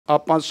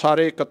ਆਪਾਂ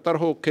ਸਾਰੇ ਇਕੱਤਰ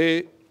ਹੋ ਕੇ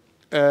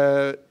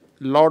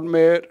लॉर्ड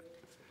मेयर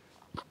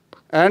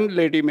एंड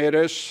लेडी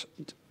मेयरस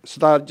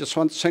सरदार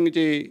जसवंत सिंह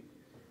जी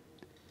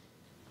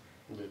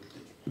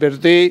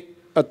विरदी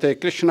ਅਤੇ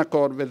कृष्णा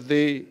कौर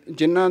विरदी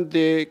जिन्हां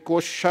दे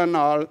कोशिशां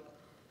नाल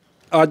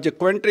अज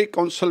कवेंट्री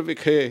कौंसल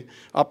विखे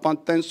आपां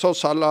 300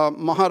 साला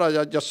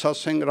महाराजा जस्सा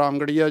सिंह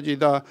रामगढ़िया जी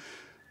का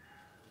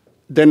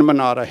दिन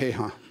मना रहे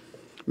हाँ।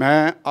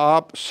 मैं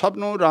आप सब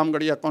नूं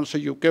रामगढ़िया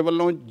कौंसल यूके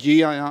वालों जी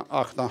आया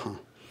आखदा हाँ।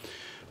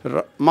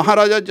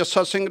 महाराजा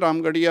जस्सा सिंह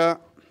रामगढ़िया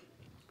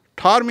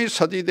 18वीं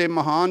सदी के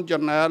महान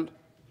जरनैल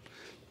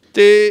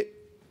ते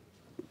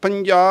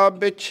पंजाब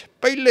विच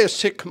पहले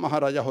सिख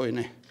महाराजा होए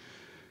ने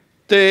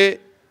ते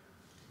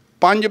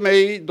 5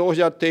 मई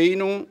 2023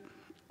 नूं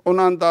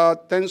उन्हां दा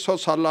 300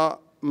 साला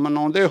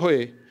मनाउंदे होए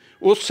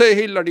उसे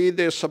ही लड़ी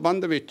के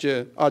संबंध विच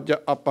अज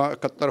आपां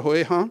इकत्तर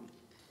होए हाँ।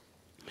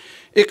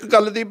 एक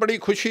गल दी बड़ी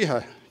खुशी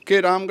है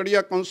कि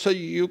रामगढ़िया कौंसल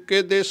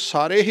यूके दे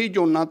सारे ही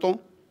जोनां तो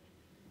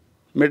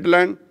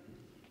मिडलैंड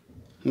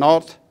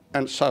नॉर्थ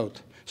एंड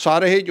साउथ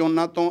सारे ही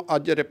जोनां तो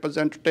अज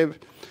रिप्रजेंटेटिव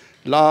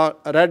ला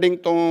रेडिंग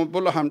तो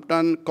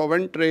बुलहैम्पटन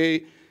कोवेंट्री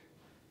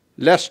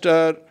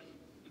लेस्टर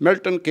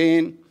मिल्टन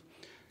केन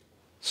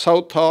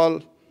साउथहॉल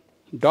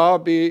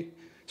डार्बी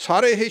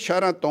सारे ही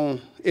शहरों तो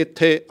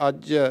इत्थे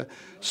अज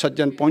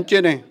सज्जन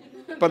पहुँचे ने।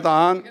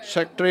 प्रधान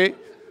सैकटरी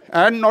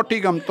एंड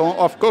नॉटिंघम तो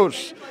ऑफ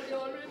कोर्स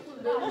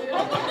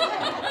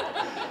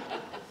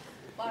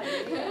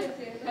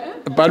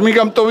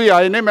बर्मिंघम तो भी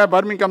आए ने। मैं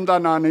बर्मिंघम का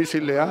नाम नहीं सी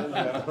लिया।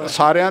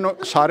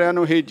 सारिਆਂ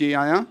ਨੂੰ ही जी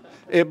आया।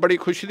 ये बड़ी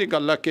खुशी की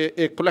गल है कि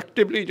एक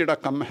कलैक्टिवली जिहड़ा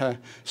काम है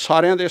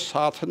सारिਆਂ ਦੇ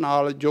साथ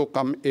नाल जो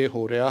काम ये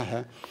हो रहा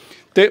है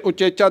तो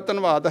उचेचा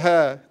धन्यवाद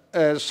है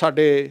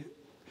साडे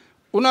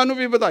उन्हां नूं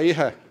भी बधाई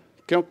है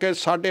क्योंकि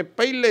साडे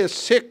पहले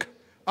Sikh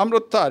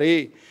Amritdhari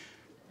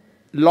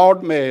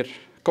Lord mayor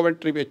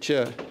Coventry विच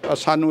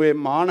सानूं ये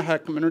माण है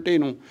कम्यूनिटी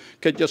नूं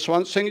कि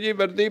जसवंत सिंह जी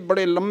विरदी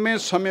बड़े लंबे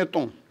समय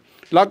तो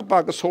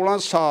लगभग 16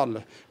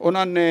 साल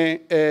उन्होंने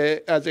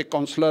एज ए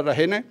काउंसलर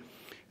रहे ने।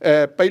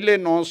 पहले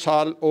 9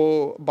 साल वो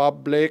बाब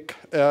ब्लेक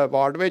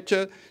वार्ड विच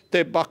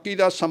ते बाकी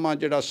दा समा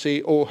जिहड़ा सी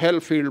वो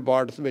हिलफील्ड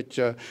वार्ड विच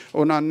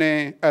उन्होंने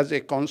एज ए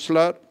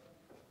काउंसलर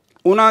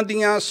उन्हां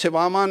दियां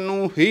सेवावां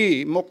नूं ही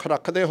मुख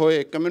रखते हुए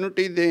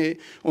कम्यूनिटी दे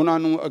उन्हां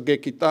नूं अगे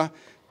कीता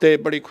ते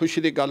बड़ी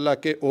खुशी की गल है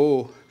कि वो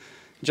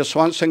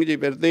जसवंत सिंह जी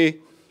विरदी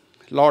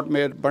लॉर्ड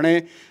मेयर बने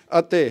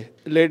अते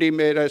लेडी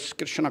मेयरस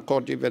कृष्णा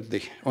कौर जी विरदी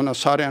उन्होंने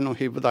सारिਆਂ ਨੂੰ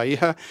ही बधाई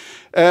है।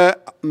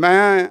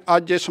 मैं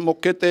अज इस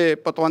मौके ते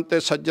पतवंते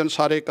सज्जन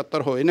सारे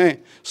इकत्तर होए ने।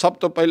 सब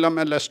तो पहला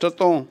मैं लेस्टर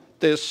तो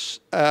ते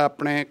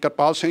अपने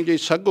कृपाल सिंह जी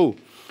सग्गू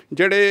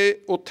जिहड़े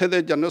उत्थे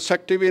दे जनरल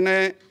सैकटरी भी ने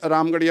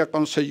रामगढ़िया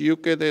कौंसल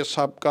यूके दे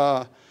साबका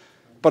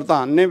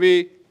प्रधान ने भी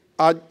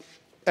अज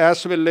इस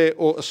वेले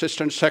वो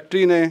असिस्टेंट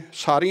सैकटरी ने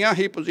सारिया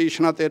ही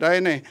पोजीशनां ते रहे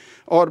ने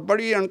और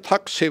बड़ी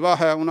अणथक सेवा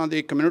है उन्हां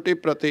दी कम्यूनिटी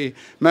प्रति।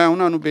 मैं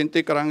उन्हां नूं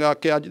बेनती करांगा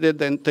कि अज दे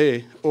दिन ते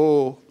वो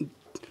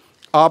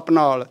आप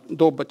नाल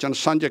 2 बचन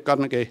साझे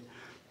करनगे।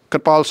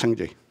 कृपाल सिंह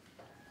जी।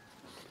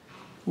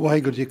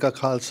 वाहिगुरू जी का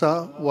खालसा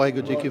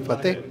वाहिगुरू जी की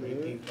फतेह।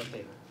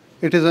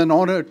 It is an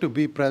honor to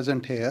be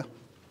present here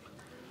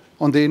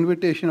on the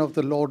invitation of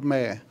the Lord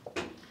Mayor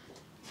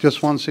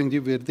Jaswant Singh Ji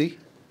Virdi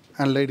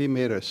and Lady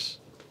Mayoress.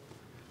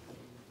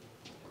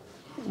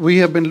 We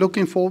have been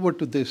looking forward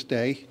to this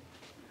day,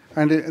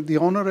 and the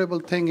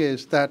honorable thing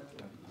is that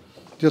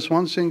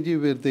Jaswant Singh Ji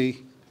Virdi,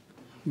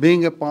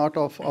 being a part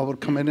of our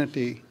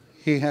community,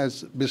 he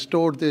has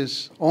bestowed this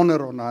honor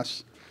on us,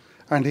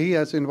 and he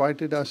has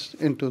invited us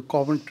into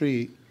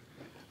Coventry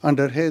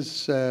under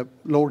his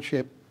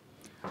lordship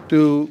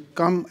to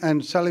come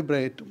and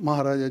celebrate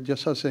Maharaja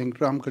Jassa Singh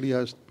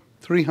Ramgarhia's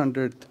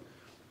 300th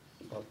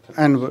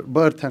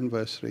birth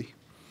anniversary.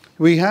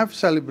 We have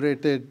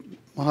celebrated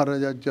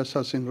Maharaja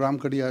Jassa Singh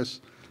Ramgarhia's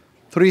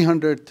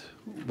 300th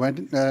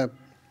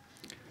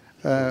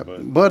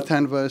birth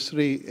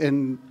anniversary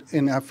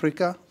in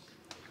Africa.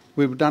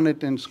 We've done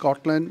it in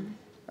Scotland,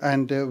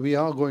 and we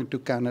are going to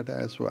Canada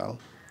as well.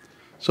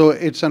 So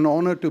it's an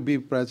honor to be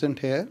present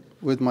here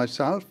with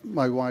myself,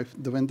 my wife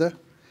Devinder,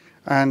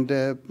 and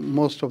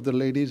most of the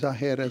ladies are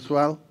here as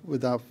well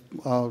with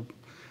our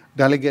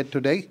delegate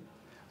today.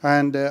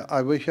 And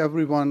I wish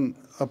everyone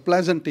a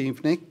pleasant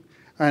evening,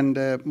 and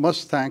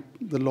must thank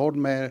the Lord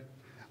Mayor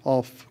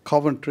of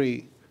Coventry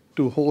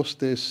to host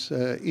this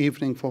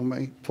evening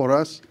for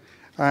us.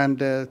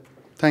 And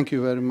thank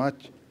you very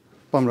much,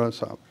 Pamra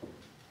Sahab.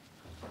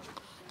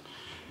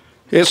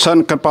 ਇਹ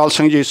ਸਨ Kirpal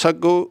Singh ji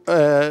Saggu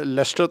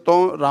Leicester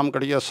ਤੋਂ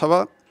ਰਾਮਗੜੀਆ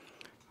ਸਭਾ।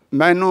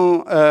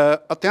 ਮੈਨੂੰ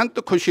ਅਤਿਅੰਤ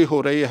ਖੁਸ਼ੀ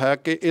ਹੋ ਰਹੀ ਹੈ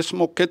ਕਿ ਇਸ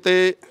ਮੌਕੇ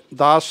 'ਤੇ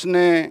ਦਾਸ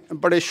ਨੇ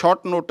ਬੜੇ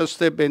ਸ਼ਾਰਟ ਨੋਟਿਸ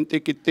 'ਤੇ ਬੇਨਤੀ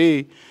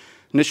ਕੀਤੀ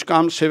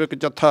ਨਿਸ਼ਕਾਮ ਸੇਵਕ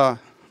ਜੱਥਾ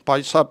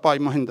ਭਾਈ ਸਾਹਿਬ ਭਾਈ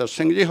ਮਹਿੰਦਰ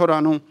ਸਿੰਘ ਜੀ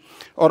ਹੋਰਾਂ ਨੂੰ,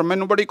 ਔਰ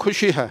ਮੈਨੂੰ ਬੜੀ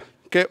ਖੁਸ਼ੀ ਹੈ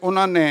ਕਿ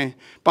ਉਹਨਾਂ ਨੇ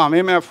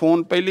ਭਾਵੇਂ ਮੈਂ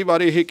फ़ोन ਪਹਿਲੀ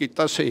ਵਾਰੀ ਹੀ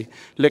ਕੀਤਾ ਸੀ,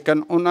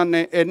 ਲੇਕਿਨ ਉਹਨਾਂ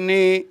ਨੇ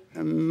ਇੰਨੀ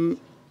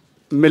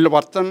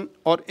ਮਿਲਵਰਤਨ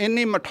ਔਰ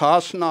ਇੰਨੀ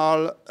ਮਿਠਾਸ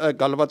ਨਾਲ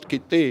ਗੱਲਬਾਤ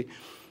ਕੀਤੀ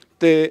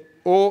ਤੇ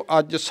ਉਹ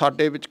ਅੱਜ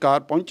ਸਾਡੇ ਵਿਚਕਾਰ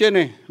ਪਹੁੰਚੇ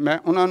ਨੇ। ਮੈਂ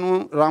ਉਹਨਾਂ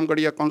ਨੂੰ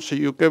ਰਾਮਗੜੀਆ ਕੌਂਸਲ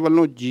ਯੂਕੇ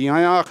ਵੱਲੋਂ ਜੀ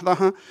ਆਇਆਂ ਆਖਦਾ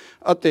ਹਾਂ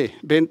ਅਤੇ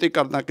ਬੇਨਤੀ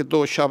ਕਰਦਾ ਕਿ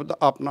 2 ਸ਼ਬਦ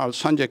ਆਪ ਨਾਲ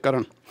ਸਾਂਝੇ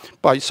ਕਰਨ।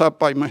 ਭਾਈ ਸਾਹਿਬ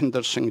ਭਾਈ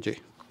ਮਹਿੰਦਰ ਸਿੰਘ ਜੀ।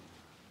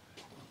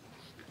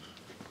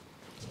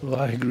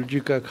 ਵਾਹਿਗੁਰੂ ਜੀ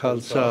ਕਾ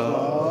ਖਾਲਸਾ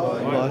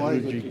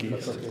ਵਾਹਿਗੁਰੂ ਜੀ ਕੀ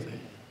ਫਤਿਹ।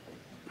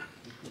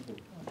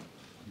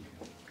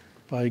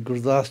 ਭਾਈ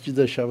ਗੁਰਦਾਸ ਜੀ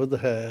ਦਾ ਸ਼ਬਦ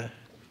ਹੈ,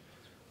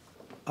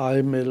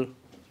 ਆਏ ਮਿਲ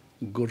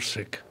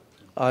ਗੁਰਸਿੱਖ,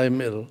 ਆਏ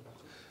ਮਿਲ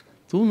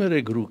ਤੂੰ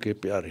ਮੇਰੇ ਗੁਰੂ ਕੇ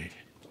ਪਿਆਰੇ।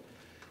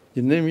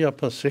 ਜਿੰਨੇ ਵੀ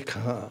ਆਪਾਂ ਸਿੱਖ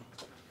ਹਾਂ,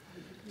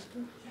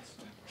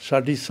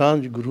 ਸਾਡੀ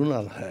ਸਾਂਝ ਗੁਰੂ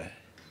ਨਾਲ ਹੈ।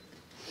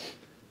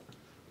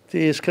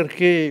 ਅਤੇ ਇਸ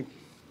ਕਰਕੇ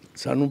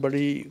ਸਾਨੂੰ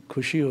ਬੜੀ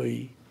ਖੁਸ਼ੀ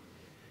ਹੋਈ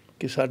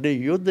ਕਿ ਸਾਡੇ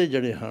ਯੋਧੇ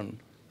ਜਿਹੜੇ ਹਨ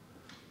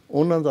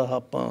ਉਹਨਾਂ ਦਾ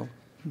ਆਪਾਂ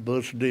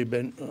ਬਰਥਡੇ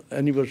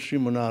ਐਨੀਵਰਸਰੀ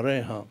ਮਨਾ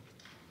ਰਹੇ ਹਾਂ।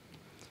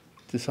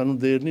 ਅਤੇ ਸਾਨੂੰ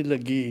ਦੇਰ ਨਹੀਂ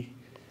ਲੱਗੀ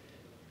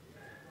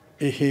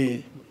ਇਹ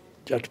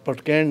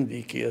ਝਟਪਟ ਕਹਿਣ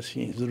ਦੀ ਕਿ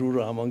ਅਸੀਂ ਜ਼ਰੂਰ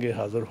ਆਵਾਂਗੇ,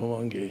 ਹਾਜ਼ਰ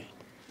ਹੋਵਾਂਗੇ।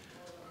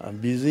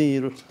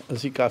 ਬਿਜ਼ੀ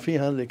ਅਸੀਂ ਕਾਫੀ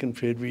ਹਾਂ, ਲੇਕਿਨ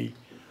ਫਿਰ ਵੀ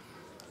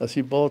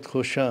ਅਸੀਂ ਬਹੁਤ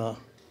ਖੁਸ਼ ਹਾਂ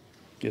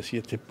ਕਿ ਅਸੀਂ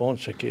ਇੱਥੇ ਪਹੁੰਚ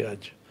ਸਕੇ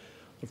ਅੱਜ।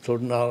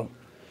 ਤੁਹਾਡੇ ਨਾਲ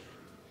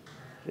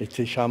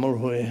ਇੱਥੇ ਸ਼ਾਮਲ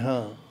ਹੋਏ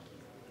ਹਾਂ।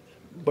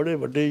 ਬੜੇ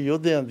ਵੱਡੇ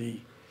ਯੋਧਿਆਂ ਦੀ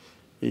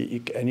ਇਹ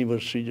ਇੱਕ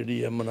ਐਨੀਵਰਸਰੀ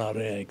ਜਿਹੜੀ ਹੈ ਮਨਾ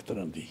ਰਹੇ ਹਾਂ ਇੱਕ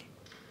ਤਰ੍ਹਾਂ ਦੀ।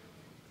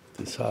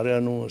 ਅਤੇ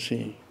ਸਾਰਿਆਂ ਨੂੰ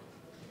ਅਸੀਂ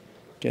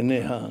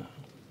ਕਹਿੰਦੇ ਹਾਂ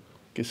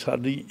ਕਿ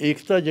ਸਾਡੀ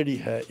ਏਕਤਾ ਜਿਹੜੀ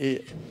ਹੈ ਇਹ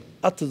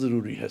ਅਤ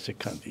ਜ਼ਰੂਰੀ ਹੈ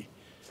ਸਿੱਖਾਂ ਦੀ।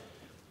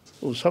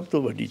 ਉਹ ਸਭ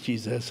ਤੋਂ ਵੱਡੀ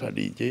ਚੀਜ਼ ਹੈ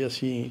ਸਾਡੀ। ਜੇ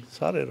ਅਸੀਂ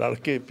ਸਾਰੇ ਰਲ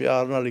ਕੇ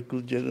ਪਿਆਰ ਨਾਲ ਇੱਕ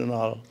ਦੂਜੇ ਦੇ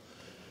ਨਾਲ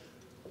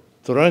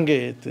ਤੁਰਾਂਗੇ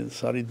ਅਤੇ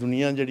ਸਾਰੀ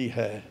ਦੁਨੀਆ ਜਿਹੜੀ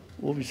ਹੈ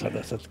ਉਹ ਵੀ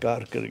ਸਾਡਾ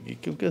ਸਤਿਕਾਰ ਕਰੇਗੀ,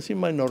 ਕਿਉਂਕਿ ਅਸੀਂ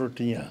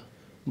ਮਾਈਨੋਰਿਟੀ ਹਾਂ,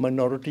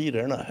 ਮਾਈਨੋਰਿਟੀ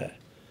ਰਹਿਣਾ ਹੈ।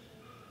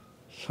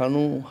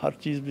 ਸਾਨੂੰ ਹਰ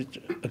ਚੀਜ਼ ਵਿੱਚ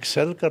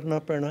ਐਕਸੈਲ ਕਰਨਾ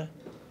ਪੈਣਾ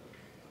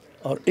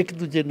ਔਰ ਇੱਕ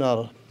ਦੂਜੇ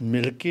ਨਾਲ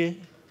ਮਿਲ ਕੇ,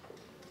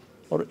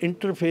 ਔਰ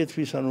ਇੰਟਰਫੇਥ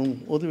ਵੀ ਸਾਨੂੰ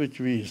ਉਹਦੇ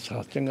ਵਿੱਚ ਵੀ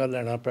ਸਾਥ ਚੰਗਾ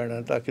ਲੈਣਾ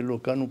ਪੈਣਾ ਤਾਂ ਕਿ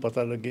ਲੋਕਾਂ ਨੂੰ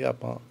ਪਤਾ ਲੱਗੇ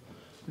ਆਪਾਂ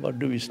what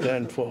do we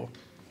stand for.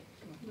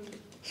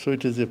 So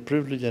it is a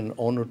privilege and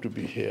honor to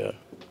be here,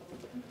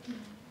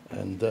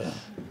 and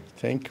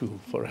thank you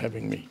for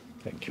having me.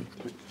 Thank you.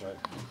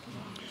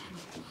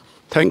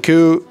 Thank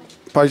you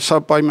Bhai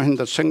Sahib ਭਾਈ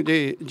ਮਹਿੰਦਰ ਸਿੰਘ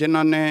ਜੀ,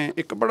 ਜਿਨ੍ਹਾਂ ਨੇ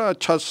ਇੱਕ ਬੜਾ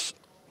ਅੱਛਾ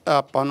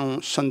ਆਪਾਂ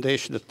ਨੂੰ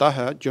ਸੰਦੇਸ਼ ਦਿੱਤਾ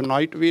ਹੈ,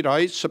 ਯੂਨਾਈਟ ਵੀ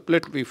ਰਾਈਜ਼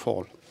ਸਪਲਿਟ ਵੀ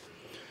ਫਾਲ।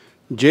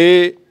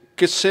 ਜੇ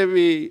ਕਿਸੇ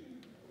ਵੀ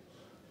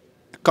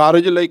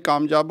ਕਾਰਜ ਲਈ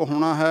ਕਾਮਯਾਬ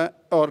ਹੋਣਾ ਹੈ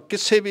ਔਰ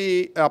ਕਿਸੇ ਵੀ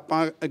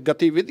ਆਪਾਂ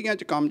ਗਤੀਵਿਧੀਆਂ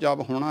 'ਚ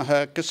ਕਾਮਯਾਬ ਹੋਣਾ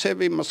ਹੈ, ਕਿਸੇ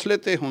ਵੀ ਮਸਲੇ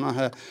 'ਤੇ ਹੋਣਾ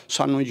ਹੈ,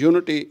 ਸਾਨੂੰ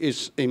ਯੂਨਿਟੀ ਇਜ਼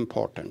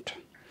ਇੰਪੋਰਟੈਂਟ।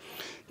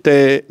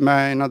 ਅਤੇ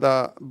ਮੈਂ ਇਹਨਾਂ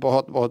ਦਾ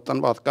ਬਹੁਤ ਬਹੁਤ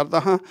ਧੰਨਵਾਦ ਕਰਦਾ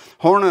ਹਾਂ।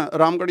 ਹੁਣ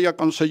ਰਾਮਗੜੀਆ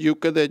ਕੌਂਸਲ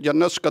ਯੂਕੇ ਦੇ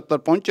ਜਨਰਲ ਸਕੱਤਰ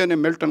ਪਹੁੰਚੇ ਨੇ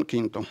ਮਿਲਟਨ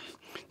ਕੀਨ ਤੋਂ,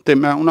 ਅਤੇ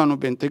ਮੈਂ ਉਹਨਾਂ ਨੂੰ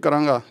ਬੇਨਤੀ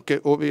ਕਰਾਂਗਾ ਕਿ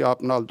ਉਹ ਵੀ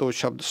ਆਪ ਨਾਲ 2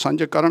 ਸ਼ਬਦ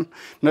ਸਾਂਝੇ ਕਰਨ।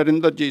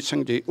 ਨਰਿੰਦਰਜੀਤ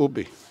ਸਿੰਘ ਜੀ ਉਹ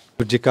ਵੀ।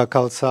 ਵਾਹਿਗੁਰੂ ਜੀ ਕਾ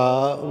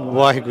ਖਾਲਸਾ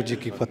ਵਾਹਿਗੁਰੂ ਜੀ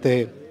ਕੀ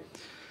ਫਤਿਹ।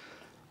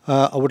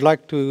 I would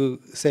like to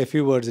say a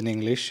few words in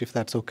English, if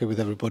that's okay with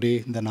everybody.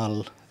 Then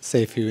I'll say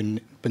a few in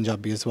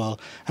Punjabi as well.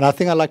 And I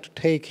think I'd like to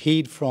take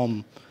heed from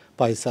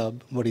Pai Sahib,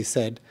 what he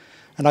said.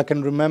 And I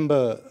can remember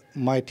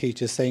my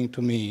teacher saying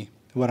to me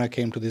when I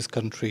came to this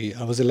country,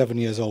 I was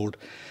 11 years old,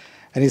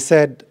 and he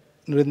said,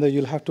 Narinder,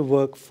 you'll have to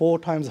work 4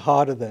 times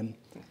harder than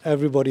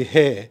everybody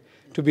here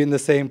to be in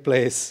the same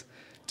place,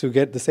 to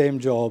get the same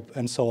job,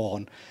 and so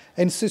on.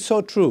 And it's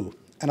so true.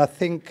 And I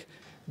think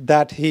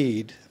that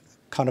heed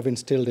kind of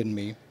instilled in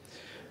me.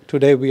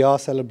 Today we are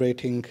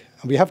celebrating,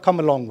 we have come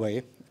a long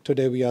way.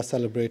 Today we are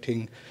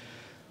celebrating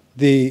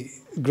the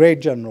great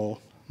general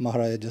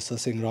Maharaja Jassa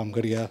Singh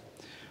Ramgarhia,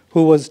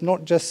 who was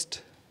not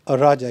just a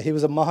Raja, he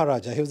was a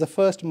Maharaja. He was the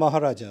first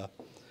Maharaja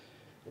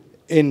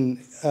in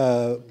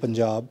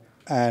Punjab,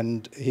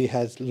 and he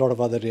has a lot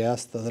of other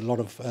riyastas, a lot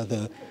of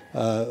other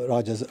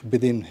Rajas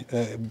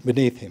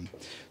beneath him.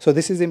 So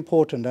this is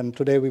important, and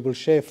today we will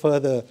share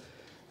further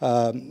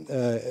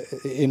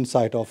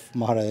insight of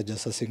Maharaja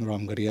Jassa Singh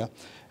Ramgarhia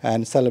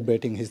and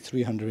celebrating his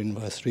 300th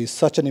anniversary.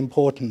 Such an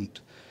important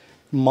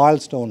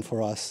milestone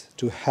for us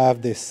to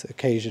have this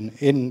occasion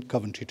in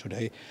Coventry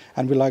today.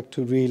 And we'd like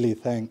to really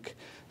thank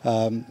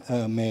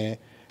Mayor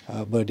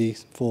Birdie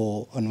for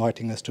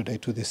inviting us today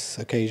to this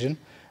occasion.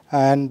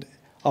 And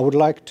I would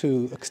like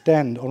to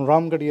extend on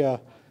Ramgarhia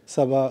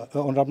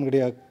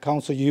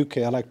Council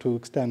UK, I'd like to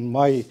extend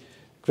my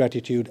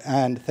gratitude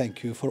and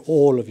thank you for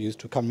all of you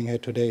to coming here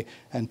today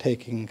and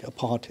taking a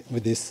part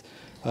with this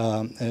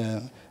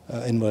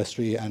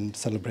anniversary and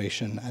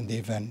celebration and the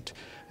event.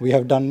 We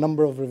have done a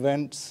number of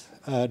events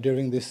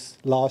during this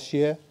last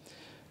year,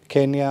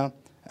 Kenya,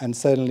 and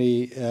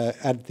certainly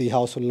at the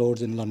House of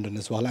Lords in London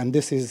as well. And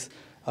this is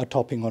a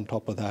topping on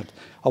top of that.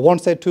 I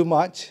won't say too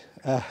much,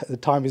 the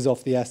time is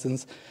of the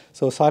essence.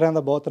 So ਸਾਰਿਆਂ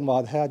ਦਾ ਬਹੁਤ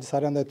ਧੰਨਵਾਦ ਹੈ ਅੱਜ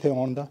ਸਾਰਿਆਂ ਦਾ ਇੱਥੇ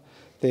ਆਉਣ ਦਾ,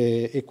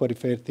 ਤੇ ਇੱਕ ਵਾਰੀ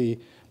ਫਿਰ ਤੀ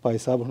ਭਾਈ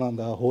ਸਾਹਿਬ ਹੁਣਾਂ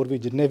ਦਾ, ਹੋਰ ਵੀ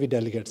ਜਿੰਨੇ ਵੀ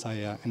ਡੈਲੀਗੇਟਸ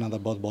ਆਏ ਆ, ਇਹਨਾਂ ਦਾ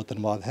ਬਹੁਤ ਬਹੁਤ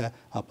ਧੰਨਵਾਦ ਹੈ।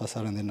 ਆਪਾਂ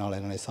ਸਾਰਿਆਂ ਦੇ ਨਾਲ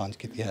ਇਹਨਾਂ ਨੇ ਸਾਂਝ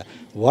ਕੀਤੀ ਹੈ।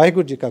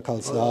 ਵਾਹਿਗੁਰੂ ਜੀ ਕਾ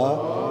ਖਾਲਸਾ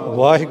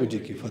ਵਾਹਿਗੁਰੂ ਜੀ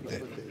ਕੀ ਫਤਿਹ।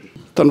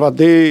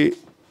 ਧੰਨਵਾਦੀ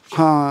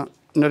ਹਾਂ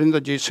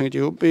ਨਰਿੰਦਰਜੀਤ ਸਿੰਘ ਜੀ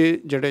ਉਹ ਵੀ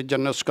ਜਿਹੜੇ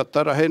ਜਨਰਲ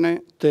ਸਕੱਤਰ ਰਹੇ ਨੇ,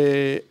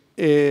 ਅਤੇ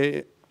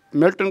ਇਹ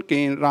ਮਿਲਟਨ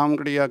ਕੀਨ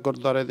ਰਾਮਗੜੀਆ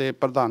ਗੁਰਦੁਆਰੇ ਦੇ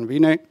ਪ੍ਰਧਾਨ ਵੀ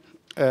ਨੇ।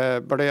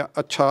 ਬੜੇ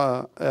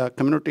ਅੱਛਾ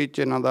ਕਮਿਊਨਿਟੀ 'ਚ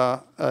ਇਹਨਾਂ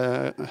ਦਾ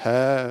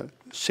ਹੈ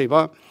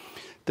ਸੇਵਾ,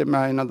 ਅਤੇ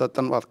ਮੈਂ ਇਹਨਾਂ ਦਾ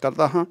ਧੰਨਵਾਦ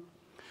ਕਰਦਾ ਹਾਂ।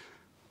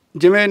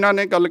 ਜਿਵੇਂ ਇਹਨਾਂ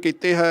ਨੇ ਗੱਲ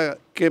ਕੀਤੀ ਹੈ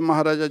ਕਿ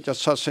ਮਹਾਰਾਜਾ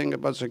ਜੱਸਾ ਸਿੰਘ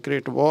ਵਾਸ ਅ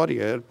ਗ੍ਰੇਟ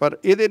ਵਾਰੀਅਰ, ਪਰ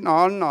ਇਹਦੇ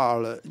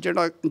ਨਾਲ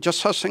ਜਿਹੜਾ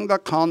ਜੱਸਾ ਸਿੰਘ ਦਾ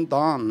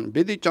ਖਾਨਦਾਨ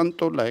ਬਿਧੀ ਚੰਦ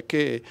ਤੋਂ ਲੈ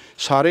ਕੇ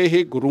ਸਾਰੇ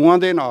ਹੀ ਗੁਰੂਆਂ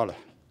ਦੇ ਨਾਲ,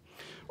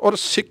 ਔਰ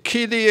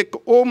ਸਿੱਖੀ ਦੀ ਇੱਕ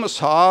ਉਹ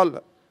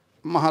ਮਿਸਾਲ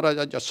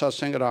ਮਹਾਰਾਜਾ ਜੱਸਾ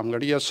ਸਿੰਘ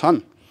ਰਾਮਗੜੀਆ ਸਨ।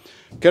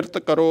 ਕਿਰਤ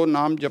ਕਰੋ,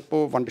 ਨਾਮ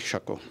ਜਪੋ, ਵੰਡ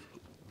ਛਕੋ।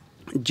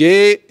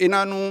 ਜੇ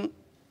ਇਹਨਾਂ ਨੂੰ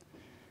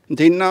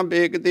ਦੀਨਾ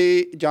ਬੇਗ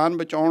ਦੀ ਜਾਨ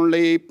ਬਚਾਉਣ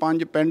ਲਈ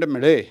 5 ਪਿੰਡ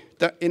ਮਿਲੇ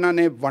ਤਾਂ ਇਹਨਾਂ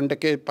ਨੇ ਵੰਡ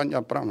ਕੇ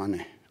 5 ਭਰਾਵਾਂ ਨੇ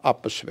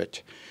ਆਪਸ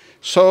ਵਿੱਚ।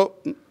 ਸੋ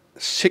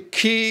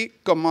ਸਿੱਖੀ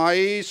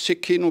ਕਮਾਈ,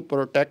 ਸਿੱਖੀ ਨੂੰ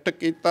ਪ੍ਰੋਟੈਕਟ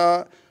ਕੀਤਾ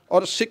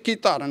ਔਰ ਸਿੱਖੀ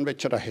ਧਾਰਨ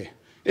ਵਿੱਚ ਰਹੇ।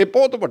 ਇਹ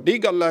ਬਹੁਤ ਵੱਡੀ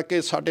ਗੱਲ ਹੈ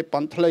ਕਿ ਸਾਡੇ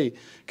ਪੰਥ ਲਈ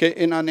ਕਿ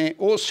ਇਹਨਾਂ ਨੇ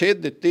ਉਹ ਸੇਧ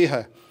ਦਿੱਤੀ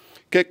ਹੈ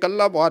ਕਿ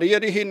ਇਕੱਲਾ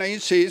ਵਾਰੀਅਰ ਹੀ ਨਹੀਂ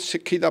ਸੀ,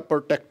 ਸਿੱਖੀ ਦਾ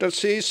ਪ੍ਰੋਟੈਕਟਰ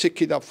ਸੀ,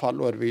 ਸਿੱਖੀ ਦਾ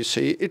follower we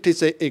C. It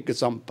is a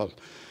example.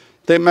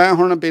 ਅਤੇ ਮੈਂ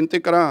ਹੁਣ ਬੇਨਤੀ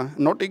ਕਰਾਂ,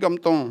 ਨੋਟਿੰਗਮ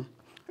ਤੋਂ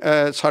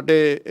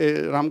ਸਾਡੇ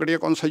ਰਾਮਗੜੀਆ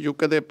ਕੌਂਸਲ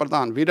ਯੂਕੇ ਦੇ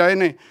ਪ੍ਰਧਾਨ ਵੀ ਰਹੇ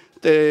ਨੇ,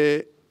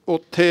 ਅਤੇ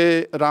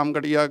ਉੱਥੇ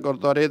ਰਾਮਗੜੀਆ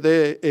ਗੁਰਦੁਆਰੇ ਦੇ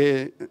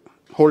ਇਹ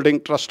ਹੋਲਡਿੰਗ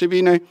ਟਰਸਟੀ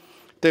ਵੀ ਨੇ,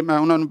 ਅਤੇ ਮੈਂ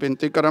ਉਹਨਾਂ ਨੂੰ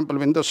ਬੇਨਤੀ ਕਰਾਂ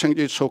ਬਲਵਿੰਦਰ ਸਿੰਘ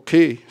ਜੀ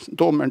ਸੋਖੀ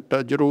 2 ਮਿੰਟ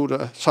ਜ਼ਰੂਰ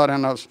ਸਾਰਿਆਂ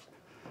ਨਾਲ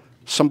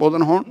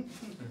ਸੰਬੋਧਨ ਹੋਣ।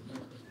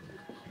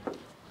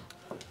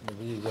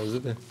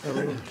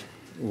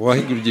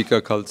 ਵਾਹਿਗੁਰੂ ਜੀ ਕਾ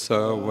ਖਾਲਸਾ,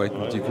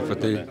 ਵਾਹਿਗੁਰੂ ਜੀ ਕੀ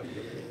ਫਤਿਹ।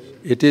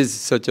 It is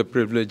such a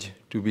privilege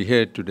to be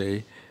here today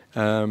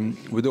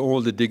with all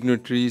the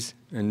dignitaries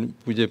and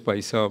Pujay Pai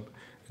Sahib,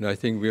 and I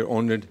think we are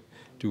honored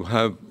to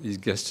have these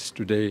guests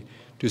today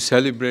to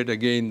celebrate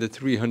again the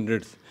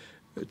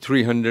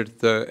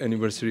 300th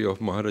anniversary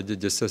of Maharaja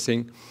Jassa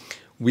Singh.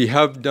 We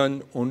have done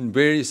on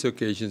various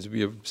occasions,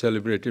 we have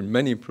celebrated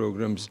many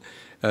programs.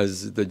 As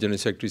the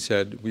General Secretary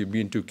said, we've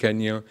been to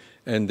Kenya,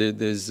 and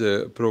there's a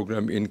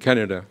program in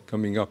Canada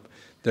coming up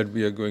that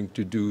we are going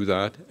to do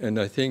that. And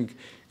I think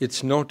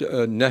it's not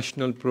a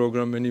national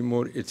program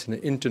anymore, it's an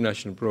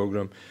international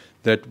program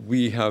that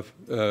we have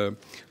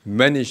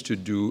managed to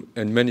do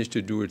and managed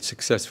to do it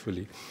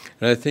successfully.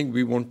 And I think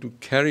we want to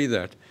carry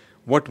that.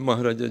 What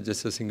Maharaja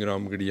Jassa Singh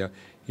Ramgarhia,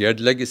 he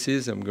had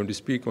legacies. I'm going to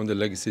speak on the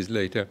legacies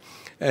later.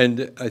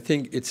 And I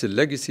think it's the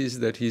legacies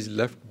that he's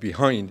left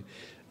behind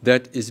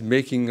that is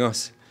making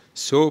us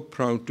so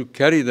proud to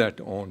carry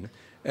that on,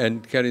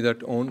 and carry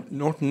that on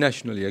not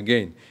nationally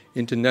again.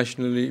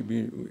 Internationally,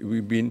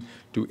 we've been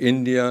to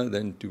India,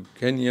 then to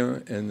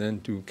Kenya, and then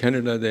to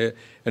Canada there.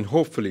 And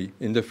hopefully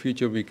in the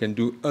future we can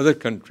do other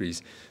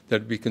countries,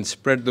 that we can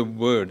spread the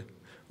word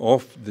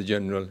of the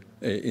General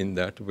in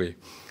that way.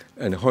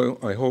 And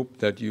I hope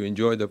that you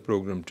enjoy the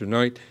program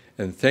tonight.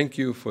 And thank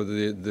you for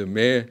the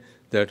mayor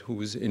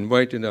who's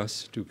invited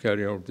us to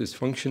carry out this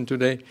function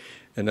today.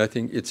 And I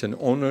think it's an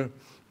honor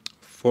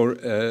for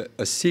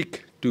a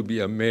Sikh to be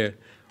a mayor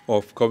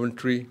of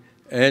Coventry,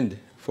 and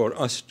for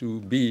us to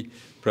be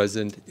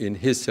present in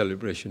his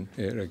celebration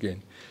here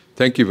again.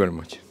 Thank you very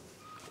much.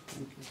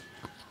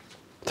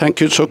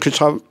 Thank you, Sokhi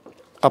Sahib.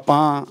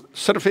 ਆਪਾਂ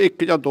ਸਿਰਫ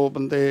 1 ਜਾਂ 2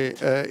 ਬੰਦੇ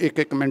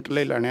 1-1 minute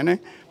ਲਈ ਲੈਣੇ ਨੇ,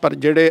 ਪਰ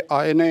ਜਿਹੜੇ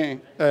ਆਏ ਨੇ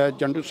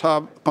ਜੰਡੂ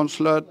ਸਾਹਿਬ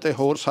ਕਾਉਂਸਲਰ ਅਤੇ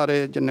ਹੋਰ ਸਾਰੇ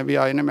ਜਿੰਨੇ ਵੀ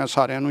ਆਏ ਨੇ, ਮੈਂ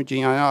ਸਾਰਿਆਂ ਨੂੰ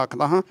ਜੀ ਆਇਆਂ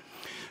ਆਖਦਾ ਹਾਂ।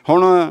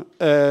 ਹੁਣ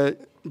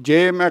ਜੇ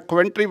ਮੈਂ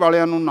ਕਵੈਂਟਰੀ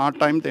ਵਾਲਿਆਂ ਨੂੰ ਨਾ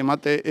ਟਾਈਮ ਦੇਵਾਂ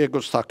ਤਾਂ ਇਹ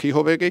ਗੁਸਤਾਖੀ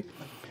ਹੋਵੇਗੀ।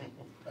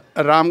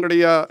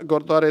 ਰਾਮਗੜੀਆ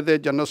ਗੁਰਦੁਆਰੇ ਦੇ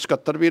ਜਨਰਲ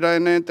ਸਕੱਤਰ ਵੀ ਰਹੇ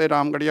ਨੇ, ਅਤੇ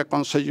ਰਾਮਗੜੀਆ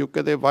ਕੌਂਸਲ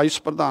ਯੂਕੇ ਦੇ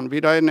ਵਾਈਸ ਪ੍ਰਧਾਨ ਵੀ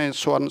ਰਹੇ ਨੇ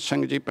ਸਵਰਨ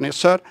ਸਿੰਘ ਜੀ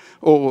ਪਨੇਸਰ।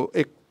 ਉਹ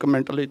 1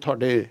 ਮਿੰਟ ਲਈ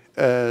ਤੁਹਾਡੇ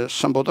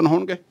ਸੰਬੋਧਨ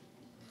ਹੋਣਗੇ।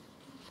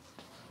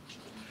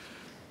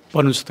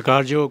 ਪਰਮ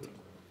ਸਤਿਕਾਰਯੋਗ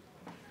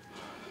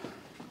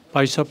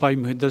ਭਾਈ ਸਾਹਿਬ ਭਾਈ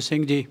ਮਹਿੰਦਰ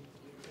ਸਿੰਘ ਜੀ,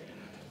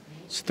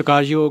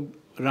 ਸਤਿਕਾਰਯੋਗ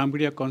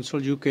ਰਾਮਗੜੀਆ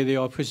ਕੌਂਸਲ ਯੂਕੇ ਦੇ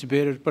ਆਫਿਸ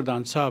ਬੇਅਰ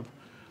ਪ੍ਰਧਾਨ ਸਾਹਿਬ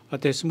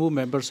ਅਤੇ ਸਮੂਹ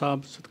ਮੈਂਬਰ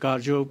ਸਾਹਿਬ,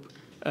 ਸਤਿਕਾਰਯੋਗ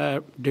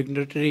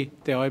ਡਿਗਨਿਟਰੀ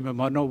ਅਤੇ ਆਏ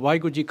ਮਹਿਮਾਨੋ,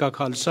 ਵਾਹਿਗੁਰੂ ਜੀ ਕਾ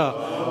ਖਾਲਸਾ,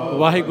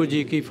 ਵਾਹਿਗੁਰੂ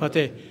ਜੀ ਕੀ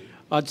ਫਤਿਹ।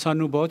 ਅੱਜ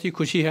ਸਾਨੂੰ ਬਹੁਤ ਹੀ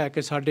ਖੁਸ਼ੀ ਹੈ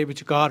ਕਿ ਸਾਡੇ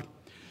ਵਿਚਕਾਰ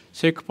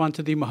ਸਿੱਖ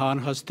ਪੰਥ ਦੀ ਮਹਾਨ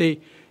ਹਸਤੀ,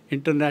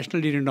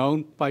 ਇੰਟਰਨੈਸ਼ਨਲੀ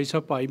ਰਿਨਾਊਨ ਭਾਈ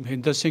ਸਾਹਿਬ ਭਾਈ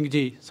ਮਹਿੰਦਰ ਸਿੰਘ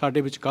ਜੀ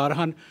ਸਾਡੇ ਵਿਚਕਾਰ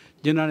ਹਨ,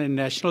 ਜਿਨ੍ਹਾਂ ਨੇ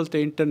ਨੈਸ਼ਨਲ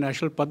ਅਤੇ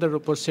ਇੰਟਰਨੈਸ਼ਨਲ ਪੱਧਰ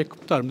ਉੱਪਰ ਸਿੱਖ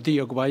ਧਰਮ ਦੀ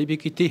ਅਗਵਾਈ ਵੀ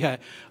ਕੀਤੀ ਹੈ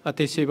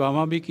ਅਤੇ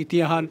ਸੇਵਾਵਾਂ ਵੀ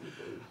ਕੀਤੀਆਂ ਹਨ।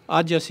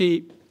 ਅੱਜ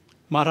ਅਸੀਂ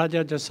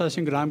ਮਹਾਰਾਜਾ ਜੱਸਾ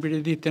ਸਿੰਘ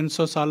ਰਾਮਗੜੀਆ ਦੀ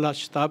 300 ਸਾਲਾ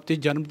ਸ਼ਤਾਬਦੀ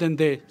ਜਨਮ ਦਿਨ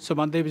ਦੇ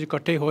ਸੰਬੰਧ ਵਿੱਚ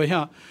ਇਕੱਠੇ ਹੋਏ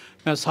ਹਾਂ।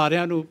 ਮੈਂ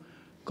ਸਾਰਿਆਂ ਨੂੰ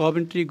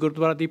ਕੋਵੈਂਟਰੀ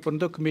ਗੁਰਦੁਆਰਾ ਦੀ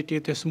ਪ੍ਰਬੰਧਕ ਕਮੇਟੀ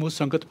ਅਤੇ ਸਮੂਹ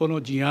ਸੰਗਤ ਵੱਲੋਂ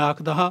ਜੀਆਂ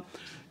ਆਖਦਾ ਹਾਂ।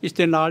 ਇਸ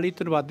ਦੇ ਨਾਲ ਹੀ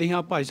ਧੰਨਵਾਦੀ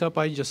ਹਾਂ ਭਾਈ ਸਾਹਿਬ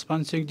ਭਾਈ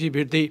ਜਸਵੰਤ ਸਿੰਘ ਜੀ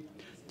ਬਿਰਦੀ,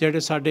 ਜਿਹੜੇ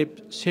ਸਾਡੇ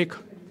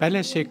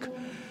ਪਹਿਲੇ ਸਿੱਖ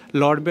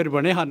ਲਾਰਡ ਮੇਅਰ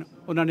ਬਣੇ ਹਨ।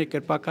 ਉਹਨਾਂ ਨੇ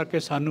ਕਿਰਪਾ ਕਰਕੇ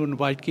ਸਾਨੂੰ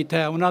ਇਨਵਾਈਟ ਕੀਤਾ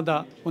ਹੈ।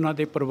 ਉਹਨਾਂ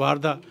ਦੇ ਪਰਿਵਾਰ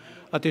ਦਾ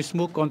ਅਤੇ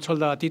ਸਮੂਹ ਕੌਂਸਲ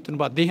ਦਾ ਅਤੀ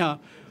ਧੰਨਵਾਦੀ ਹਾਂ।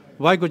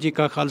 ਵਾਹਿਗੁਰੂ ਜੀ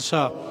ਕਾ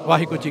ਖਾਲਸਾ,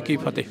 ਵਾਹਿਗੁਰੂ ਜੀ ਕੀ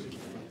ਫਤਿਹ।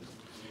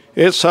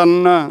 ਇਹ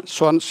ਸਨ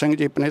ਸਵਰਨ ਸਿੰਘ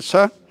ਜੀ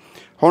ਪਨੇਸਾ।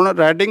 ਹੁਣ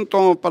ਰੈਡਿੰਗ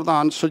ਤੋਂ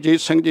ਪ੍ਰਧਾਨ ਸੁਰਜੀਤ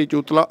ਸਿੰਘ ਜੀ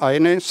ਜੂਤਲਾ ਆਏ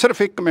ਨੇ,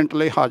 ਸਿਰਫ 1 ਮਿੰਟ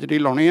ਲਈ ਹਾਜ਼ਰੀ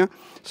ਲਾਉਣੀ ਆ।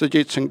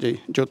 ਸੁਰਜੀਤ ਸਿੰਘ ਜੀ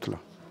ਜੂਤਲਾ।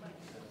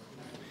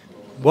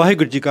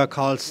 ਵਾਹਿਗੁਰੂ ਜੀ ਕਾ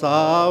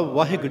ਖਾਲਸਾ,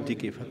 ਵਾਹਿਗੁਰੂ ਜੀ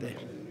ਕੀ ਫਤਿਹ।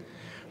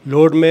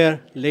 Lord mayor,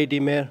 lady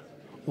mayor,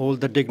 all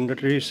the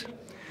ਡਿਗਨਿਟਰੀਜ਼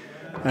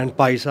and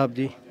Bhai Sahib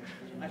ji,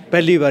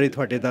 ਪਹਿਲੀ ਵਾਰੀ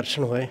ਤੁਹਾਡੇ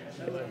ਦਰਸ਼ਨ ਹੋਏ,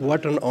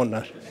 ਵਾਟ ਐਨ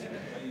ਆਨਰ।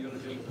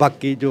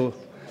 ਬਾਕੀ ਜੋ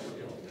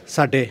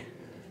ਸਾਡੇ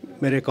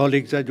ਮੇਰੇ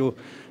ਕੋਲੀਗਸ ਆ ਜੋ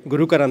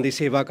ਗੁਰੂ ਘਰਾਂ ਦੀ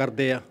ਸੇਵਾ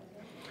ਕਰਦੇ ਆ,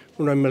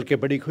 ਉਹਨਾਂ ਨੂੰ ਮਿਲ ਕੇ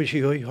ਬੜੀ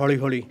ਖੁਸ਼ੀ ਹੋਈ। ਹੌਲੀ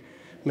ਹੌਲੀ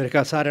ਮੇਰੇ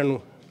ਖਿਆਲ ਸਾਰਿਆਂ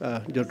ਨੂੰ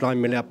ਜੋ ਟਾਈਮ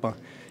ਮਿਲਿਆ ਆਪਾਂ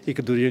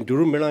ਇੱਕ ਦੂਜੇ ਨੂੰ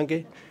ਜ਼ਰੂਰ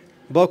ਮਿਲਾਂਗੇ।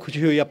 ਬਹੁਤ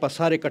ਖੁਸ਼ੀ ਹੋਈ ਆਪਾਂ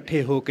ਸਾਰੇ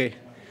ਇਕੱਠੇ ਹੋ ਕੇ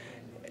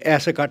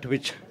ਇਸ ਇਕੱਠ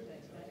ਵਿੱਚ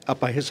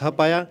ਆਪਾਂ ਹਿੱਸਾ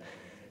ਪਾਇਆ।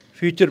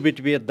 ਫਿਊਚਰ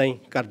ਵਿੱਚ ਵੀ ਇੱਦਾਂ ਹੀ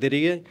ਕਰਦੇ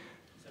ਰਹੀਏ।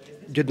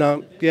 ਜਿੱਦਾਂ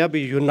ਕਿਹਾ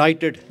ਵੀ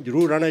ਯੂਨਾਈਟਿਡ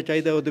ਜ਼ਰੂਰ ਰਹਿਣਾ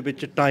ਚਾਹੀਦਾ, ਉਹਦੇ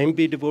ਵਿੱਚ ਟਾਈਮ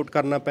ਵੀ ਡਿਵੋਟ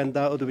ਕਰਨਾ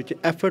ਪੈਂਦਾ, ਉਹਦੇ ਵਿੱਚ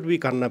ਐਫਰਟ ਵੀ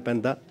ਕਰਨਾ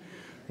ਪੈਂਦਾ।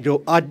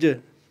 ਜੋ ਅੱਜ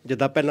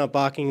ਜਿੱਦਾਂ ਪਹਿਲਾਂ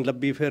ਪਾਰਕਿੰਗ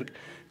ਲੱਭੀ, ਫਿਰ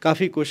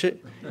ਕਾਫੀ ਕੁਛ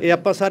ਇਹ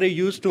ਆਪਾਂ ਸਾਰੇ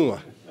ਯੂਜ਼ ਟੂ ਆ,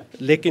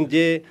 ਲੇਕਿਨ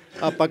ਜੇ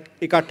ਆਪਾਂ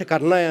ਇਕੱਠ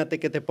ਕਰਨਾ ਆ ਤੇ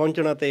ਕਿਤੇ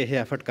ਪਹੁੰਚਣਾ ਤੇ ਇਹ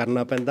ਐਫਰਟ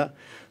ਕਰਨਾ ਪੈਂਦਾ।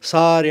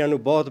 ਸਾਰਿਆਂ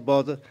ਨੂੰ ਬਹੁਤ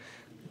ਬਹੁਤ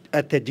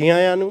ਇੱਥੇ ਜੀ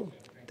ਆਇਆਂ ਨੂੰ,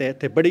 ਤੇ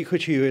ਇੱਥੇ ਬੜੀ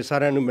ਖੁਸ਼ੀ ਹੋਈ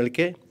ਸਾਰਿਆਂ ਨੂੰ ਮਿਲ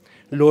ਕੇ।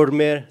 Lord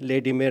Mayor,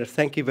 Lady Mayor,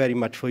 thank you very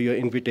much for your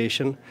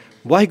invitation.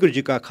 Waheguru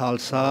ji ਕਾ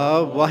ਖਾਲਸਾ,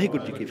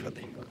 ਵਾਹਿਗੁਰੂ ਜੀ ਕੀ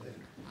ਫਤਿਹ।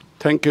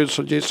 ਥੈਂਕ ਯੂ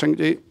ਸੁਰਜੀਤ ਸਿੰਘ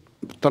ਜੀ,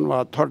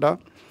 ਧੰਨਵਾਦ ਤੁਹਾਡਾ।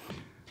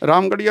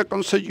 ਰਾਮਗੜੀਆ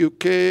ਕੌਂਸਲ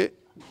UK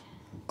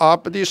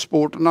ਆਪ ਦੀ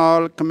ਸਪੋਰਟ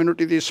ਨਾਲ,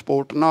 ਕਮਿਊਨਿਟੀ ਦੀ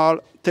ਸਪੋਰਟ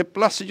ਨਾਲ, ਤੇ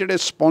ਪਲੱਸ ਜਿਹੜੇ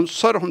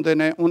ਸਪੋਂਸਰ ਹੁੰਦੇ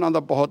ਨੇ ਉਹਨਾਂ ਦਾ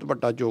ਬਹੁਤ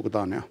ਵੱਡਾ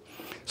ਯੋਗਦਾਨ ਆ।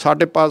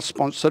 ਸਾਡੇ ਪਾਸ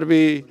ਸਪੋਂਸਰ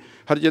ਵੀ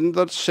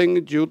ਹਰਜਿੰਦਰ ਸਿੰਘ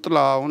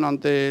ਜੂਤਲਾ, ਉਹਨਾਂ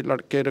ਦੇ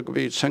ਲੜਕੇ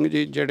ਰਘਵੀਰ ਸਿੰਘ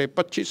ਜੀ, ਜਿਹੜੇ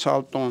 25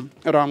 ਸਾਲ ਤੋਂ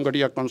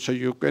ਰਾਮਗੜੀਆ ਕੌਂਸਲ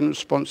UK ਨੂੰ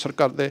ਸਪੋਂਸਰ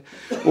ਕਰਦੇ,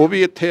 ਉਹ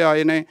ਵੀ ਇੱਥੇ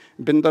ਆਏ ਨੇ।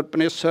 ਬਿੰਦਰ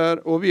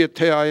ਪਨੇਸਰ, ਉਹ ਵੀ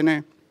ਇੱਥੇ ਆਏ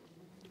ਨੇ।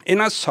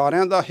 ਇਹਨਾਂ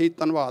ਸਾਰਿਆਂ ਦਾ ਹੀ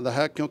ਧੰਨਵਾਦ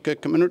ਹੈ, ਕਿਉਂਕਿ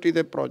ਕਮਿਊਨਿਟੀ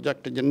ਦੇ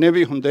ਪ੍ਰੋਜੈਕਟ ਜਿੰਨੇ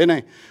ਵੀ ਹੁੰਦੇ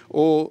ਨੇ,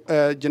 ਉਹ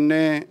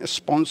ਜਿੰਨੇ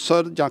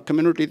ਸਪੋਂਸਰ ਜਾਂ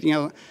ਕਮਿਊਨਿਟੀ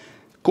ਦੀਆਂ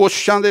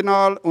ਕੋਸ਼ਿਸ਼ਾਂ ਦੇ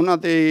ਨਾਲ, ਉਹਨਾਂ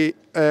ਦੇ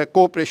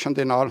ਕੋਆਪਰੇਸ਼ਨ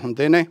ਦੇ ਨਾਲ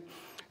ਹੁੰਦੇ ਨੇ।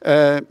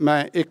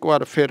 ਮੈਂ ਇੱਕ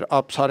ਵਾਰ ਫਿਰ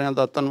ਆਪ ਸਾਰਿਆਂ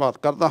ਦਾ ਧੰਨਵਾਦ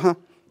ਕਰਦਾ ਹਾਂ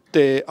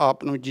ਅਤੇ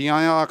ਆਪ ਨੂੰ ਜੀ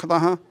ਆਇਆਂ ਆਖਦਾ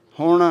ਹਾਂ।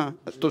 ਹੁਣ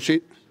ਤੁਸੀਂ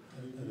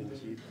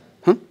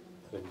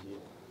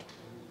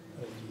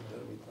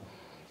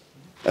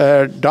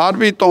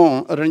ਡਾਰਬੀ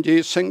ਤੋਂ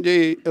ਰਣਜੀਤ ਸਿੰਘ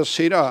ਜੀ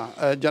ਸੀਰਾ,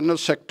 ਜਨਰਲ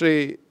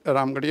ਸੈਕਟਰੀ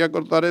ਰਾਮਗੜੀਆ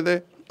ਗੁਰਦੁਆਰੇ ਦੇ,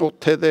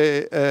 ਉੱਥੇ ਦੇ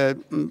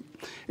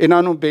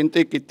ਇਹਨਾਂ ਨੂੰ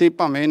ਬੇਨਤੀ ਕੀਤੀ,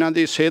 ਭਾਵੇਂ ਇਹਨਾਂ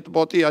ਦੀ ਸਿਹਤ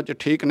ਬਹੁਤੀ ਅੱਜ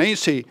ਠੀਕ ਨਹੀਂ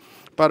ਸੀ,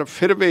 ਪਰ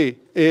ਫਿਰ ਵੀ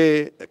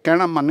ਇਹ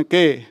ਕਹਿਣਾ ਮੰਨ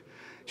ਕੇ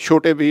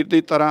ਛੋਟੇ ਵੀਰ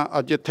ਦੀ ਤਰ੍ਹਾਂ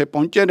ਅੱਜ ਇੱਥੇ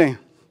ਪਹੁੰਚੇ ਨੇ,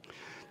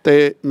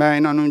 ਅਤੇ ਮੈਂ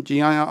ਇਹਨਾਂ ਨੂੰ ਜੀ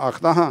ਆਇਆਂ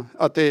ਆਖਦਾ ਹਾਂ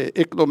ਅਤੇ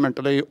 1-2 ਮਿੰਟ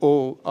ਲਈ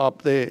ਉਹ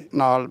ਆਪ ਦੇ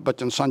ਨਾਲ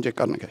ਬਚਨ ਸਾਂਝੇ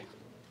ਕਰਨਗੇ।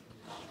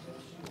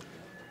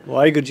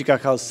 ਵਾਹਿਗੁਰੂ ਜੀ ਕਾ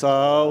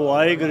ਖਾਲਸਾ,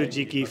 ਵਾਹਿਗੁਰੂ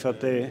ਜੀ ਕੀ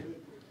ਫਤਿਹ।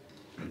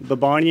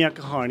 ਬਬਾਣੀਆਂ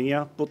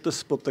ਕਹਾਣੀਆਂ ਪੁੱਤ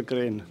ਸਪੁੱਤ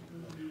crane.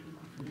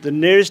 The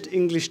nearest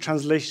English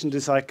translation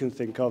this I can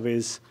think of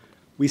is,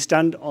 we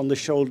stand on the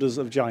shoulders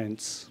of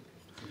giants.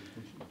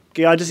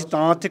 ਕਿ ਅੱਜ ਅਸੀਂ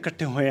ਤਾਂ ਇੱਥੇ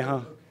ਇਕੱਠੇ ਹੋਏ ਹਾਂ,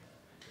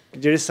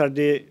 ਜਿਹੜੇ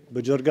ਸਾਡੇ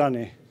ਬਜ਼ੁਰਗਾਂ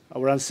ਨੇ,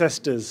 our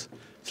ancestors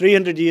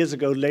 300 years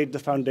ago laid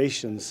the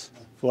foundations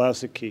for our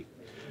Sikhi.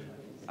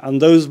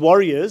 And those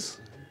warriors,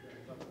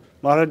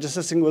 Maharaj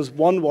Jassa Singh was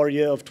one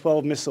warrior of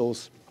 12 missiles.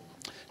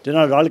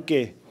 ਜਿਹਨਾਂ ਰਲ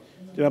ਕੇ,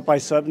 ਜਿਵੇਂ ਭਾਈ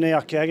ਸਾਹਿਬ ਨੇ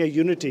ਆਖਿਆ ਕਿ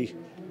ਯੂਨਿਟੀ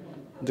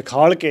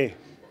ਦਿਖਾਲ ਕੇ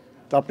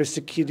ਤਾਂ ਆਪਣੀ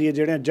ਸਿੱਖੀ ਦੀਆਂ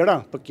ਜਿਹੜੀਆਂ ਜੜ੍ਹਾਂ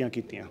ਪੱਕੀਆਂ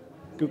ਕੀਤੀਆਂ।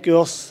 ਕਿਉਂਕਿ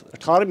ਉਸ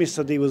 18ਵੀਂ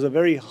ਸਦੀ was a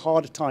very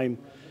hard time.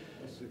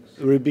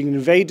 We were being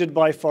invaded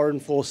by foreign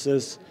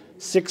forces.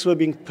 Sikhs were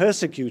being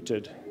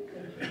persecuted.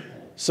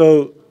 So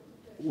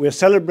we're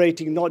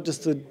celebrating not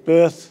just the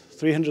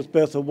 300th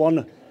birth of one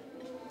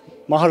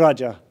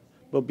Maharaja,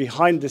 but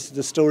behind this is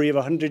the story of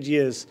 100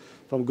 years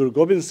from Guru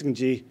Gobind Singh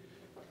Ji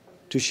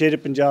to Sher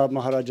Punjab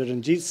Maharaja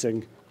Ranjit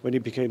Singh when he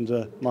became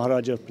the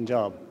Maharaja of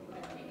Punjab.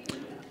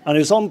 And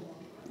it's on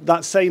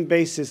that same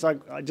basis,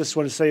 I just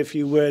want to say a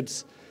few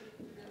words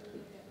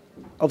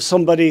of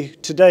somebody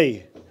today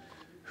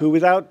who,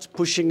 without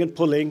pushing and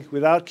pulling,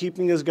 without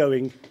keeping us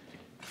going,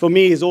 for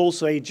me is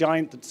also a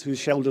giant whose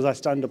shoulders I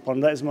stand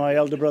upon. That is my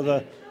elder brother,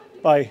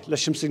 Bhai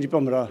Lasham Singh Ji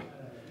Pamra.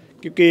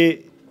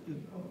 Because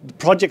the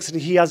projects that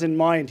he has in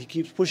mind, he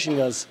keeps pushing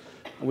us,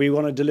 and we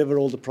want to deliver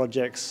all the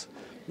projects,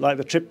 like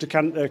the trip to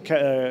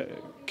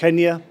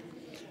Kenya,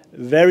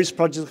 various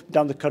projects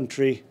down the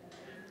country,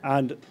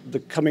 and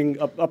the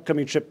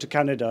upcoming trip to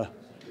Canada.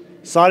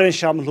 सारे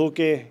शामिल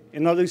होके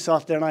इन्हों भी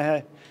साथ देना है।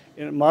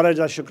 महाराज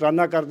का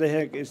शुकराना करते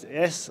हैं कि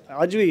इस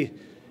अज भी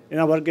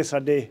इन्हों वर्गे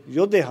साडे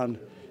योद्धे हैं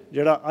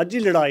जिहड़ा अज ही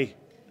लड़ाई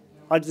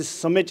अज इस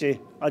समय च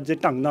अज दे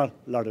ढंग नाल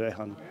लड़ रहे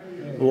हैं।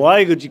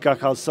 वाहिगुरू जी का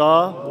खालसा,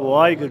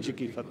 वाहिगुरू जी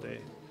की फतेह।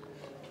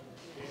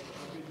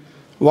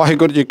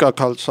 वाहिगुरू जी का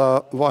खालसा,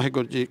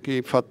 वाहिगुरू जी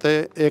की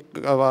फतेह। एक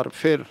बार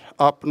फिर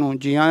आप नूं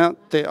जी आयां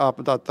ते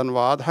आप दा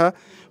धन्नवाद है।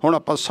 हुण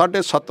आपां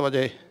 7:30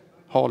 वजे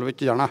हॉल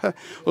विच जाना है।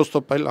 उस तो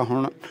पहला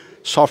हुण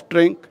सॉफ्ट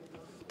ड्रिंक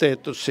ते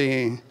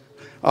तुसीं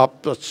आप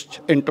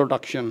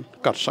इंट्रोडक्शन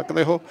कर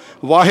सकते हो।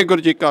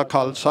 वाहिगुरू जी का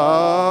खालसा,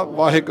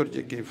 वाहिगुरू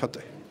जी की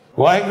फतेह।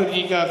 वाहिगुरू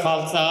जी का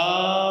खालसा,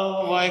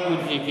 वाहिगुरू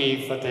जी की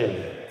फतेह।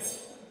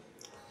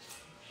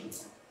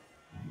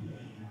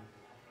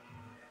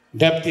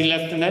 Deputy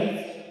Lieutenant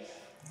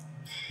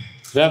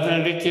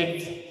Reverend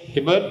Richard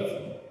Hibbert,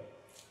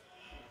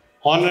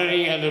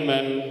 Honorary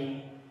Aldermen,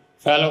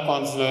 fellow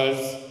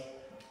councillors,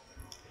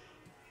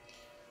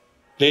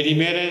 Lady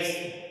Mayoress,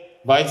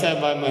 Vice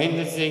by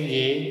Mahinder Singh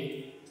Ji,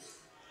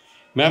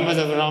 members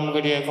of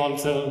Ramgarhia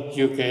Council,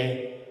 UK,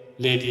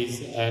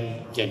 ladies and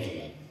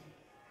gentlemen.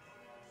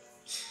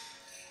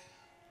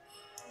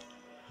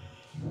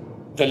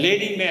 The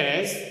Lady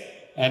Mayoress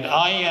and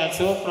I are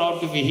so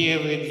proud to be here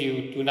with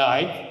you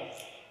tonight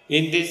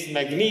in this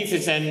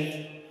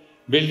magnificent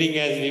building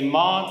as we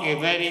mark a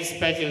very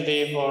special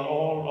day for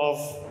all of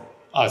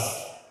us.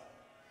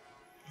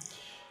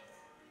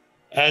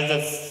 As the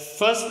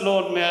first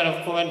Lord Mayor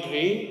of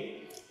Coventry,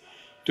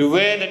 to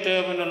wear the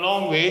turban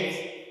along with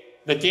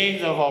the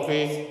chains of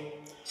office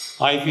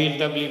I feel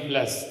doubly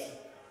blessed.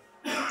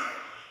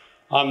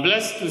 I'm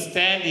blessed to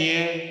stand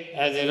here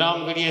as a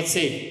Ramgarhia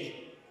Sikh,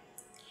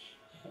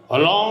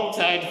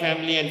 alongside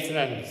family and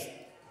friends,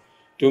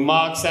 to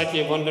mark such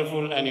a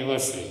wonderful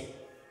anniversary.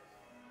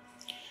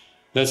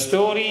 The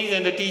stories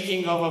and the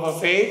teaching of our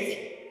faith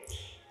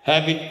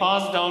have been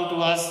passed down to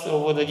us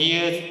over the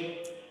years,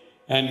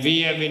 and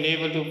we have been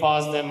able to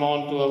pass them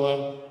on to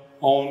our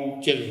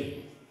own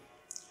children.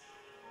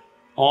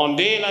 On a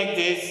day like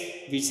this,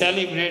 we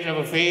celebrate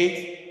our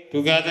faith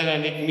together,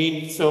 and it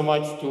means so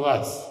much to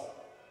us.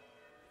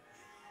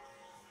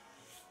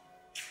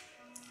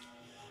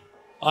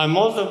 I'm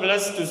also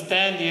blessed to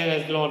stand here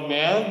as Lord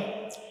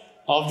Mayor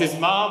of this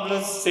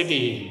marvelous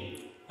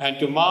city and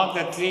to mark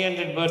the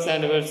 300th birth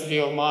anniversary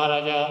of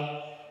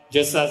Maharaja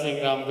Jassa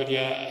Singh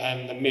Ramgarhia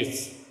and the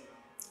myths.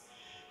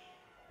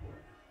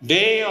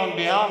 They, on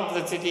behalf of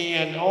the city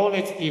and all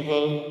its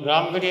people,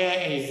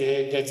 Ramgarhia is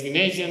a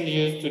designation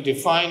used to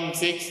define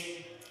Sikhs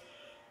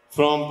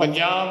from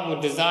Punjab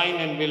who design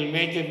and build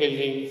major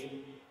buildings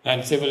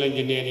and civil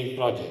engineering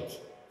projects.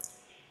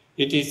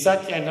 It is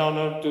such an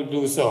honor to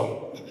do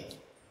so.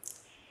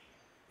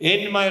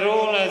 In my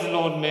role as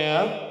Lord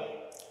Mayor,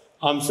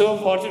 I'm so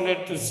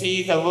fortunate to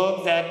see the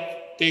work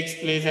that takes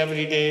place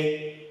every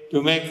day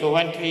to make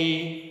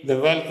Coventry the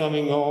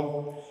welcoming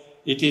home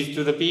it is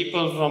to the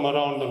people from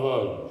around the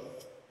world.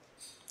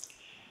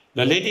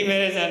 The Lady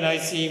Mayoress and I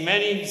see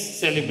many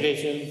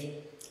celebrations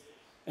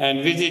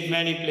and visit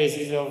many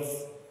places of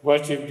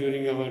worship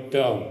during our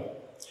term.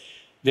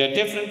 They are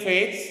different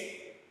faiths,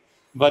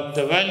 but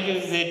the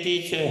values they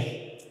teach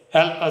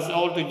help us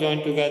all to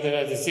join together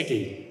as a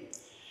city.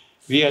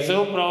 We are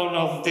so proud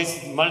of this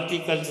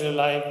multicultural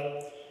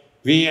life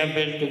we have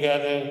built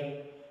together,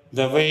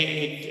 the way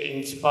it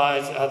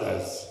inspires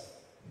others.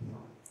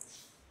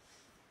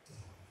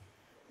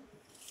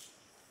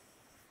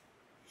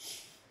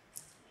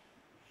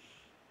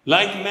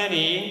 Like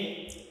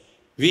many,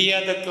 we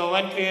are the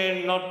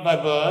Coventrian not by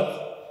birth,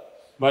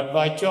 but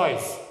by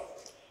choice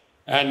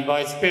and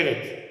by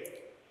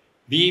spirit.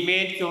 We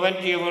made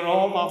Coventry our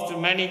home after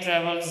many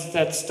travels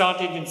that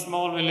started in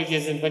small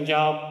villages in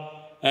Punjab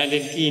and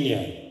in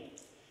Kenya.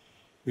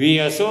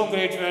 We are so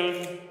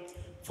grateful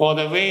for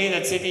the way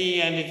the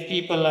city and its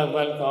people have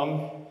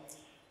welcomed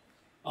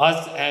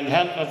us and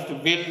helped us to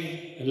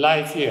build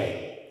life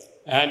here,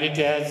 and it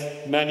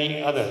has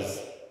many others.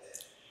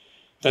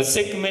 The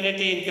Sikh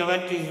community in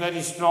Coventry is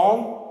very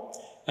strong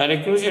and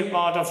a crucial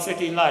part of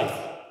city life,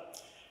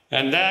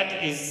 and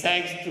that is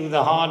thanks to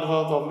the hard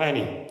work of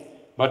many,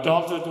 but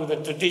also to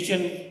the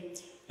tradition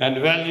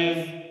and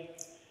values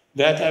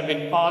that have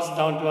been passed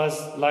down to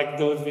us like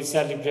those we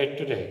celebrate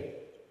today.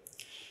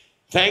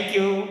 Thank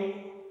you,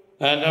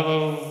 and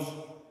our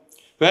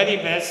very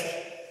best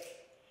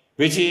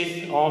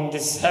wishes on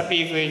this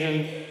happy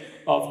occasion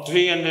of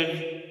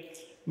 300th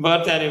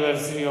birth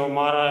anniversary of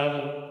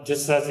Maharaja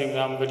Jassa Singh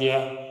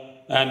Ramgarhia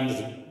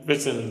and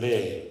Bristol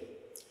Day.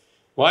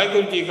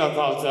 Waheguru Ji Ka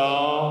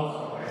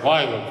Khalsa,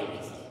 Waheguru Ji Ki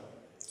Fateh.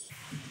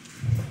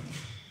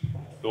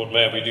 Lord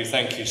Mayor, we do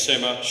thank you so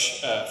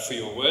much for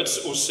your words.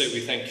 Also, we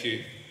thank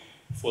you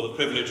for the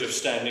privilege of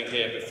standing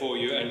here before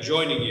you and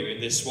joining you in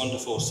this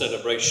wonderful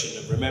celebration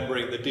of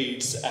remembering the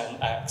deeds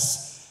and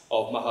acts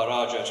of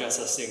Maharaja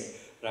Jassa Singh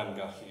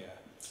Ramgarhia.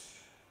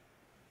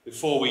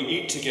 Before we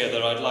eat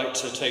together, I'd like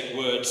to take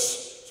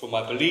words from,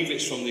 I believe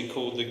it's from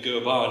called the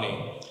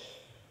Gurbani.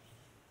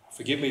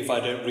 Forgive me if I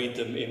don't read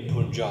them in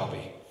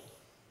Punjabi.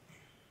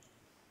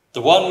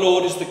 The one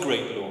Lord is the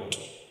great Lord.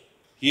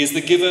 He is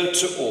the giver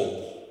to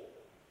all.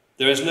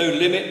 There is no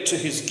limit to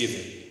his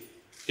giving.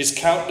 His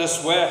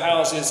countless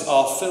warehouses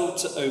are filled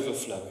to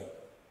overflowing.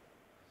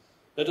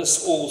 Let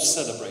us all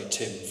celebrate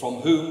him,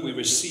 from whom we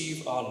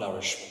receive our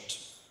nourishment.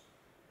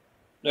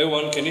 No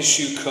one can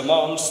issue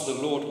commands to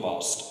the Lord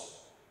Master.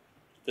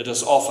 Let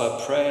us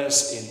offer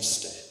prayers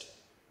instead.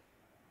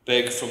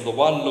 Beg from the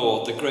one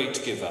Lord, the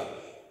great giver,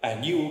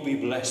 and you will be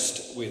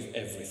blessed with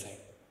everything.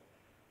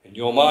 In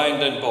your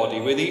mind and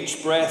body, with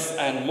each breath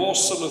and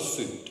morsel of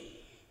food,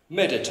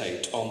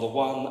 meditate on the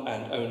one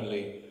and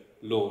only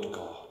Lord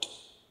God.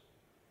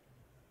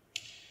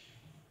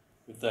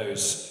 With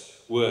those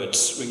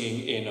words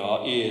ringing in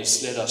our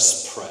ears, let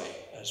us pray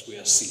as we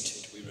are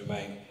seated. We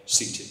remain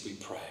seated, we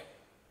pray.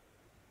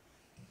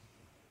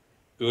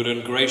 Good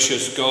and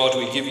gracious God,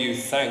 we give you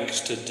thanks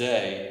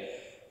today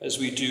as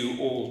we do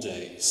all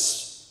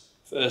days.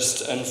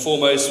 First and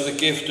foremost for the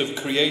gift of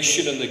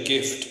creation and the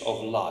gift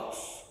of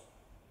life.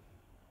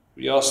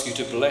 We ask you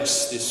to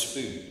bless this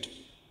food,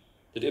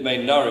 that it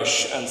may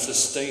nourish and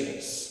sustain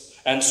us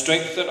and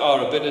strengthen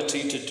our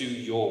ability to do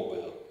your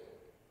will.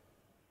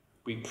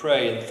 We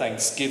pray in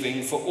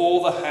thanksgiving for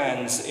all the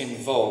hands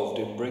involved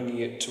in bringing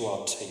it to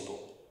our table.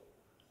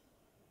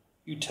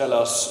 You tell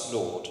us,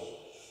 Lord,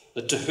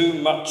 that to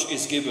whom much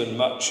is given,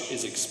 much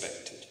is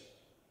expected.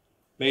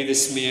 May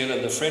this meal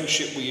and the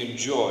friendship we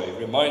enjoy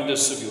remind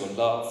us of your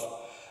love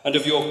and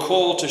of your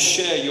call to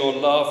share your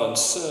love and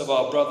serve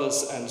our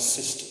brothers and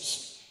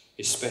sisters,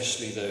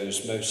 especially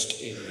those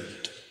most in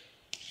need.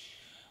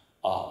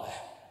 Amen.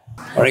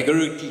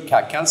 Wariguru Ji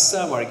Ka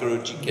Khalsa,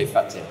 Wariguru Ji Ke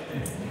Fateh.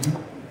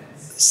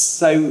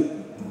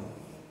 So,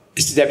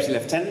 Mr. Deputy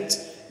Lieutenant,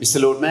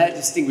 Mr. Lord Mayor,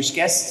 distinguished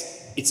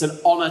guests, it's an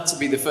honour to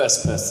be the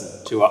first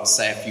person to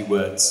say a few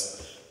words.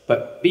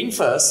 But being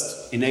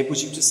first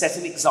enables you to set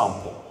an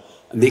example.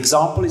 And the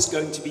example is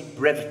going to be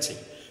brevity,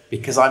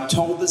 because I'm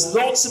told there's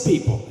lots of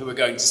people who are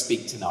going to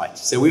speak tonight.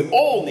 So we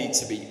all need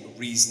to be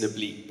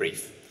reasonably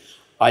brief.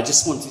 I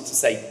just wanted to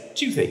say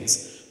two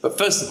things. But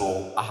first of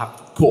all, I have,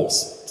 of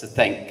course, to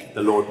thank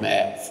the Lord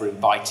Mayor for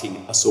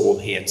inviting us all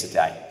here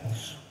today.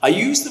 I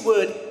use the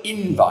word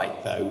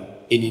invite, though,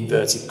 in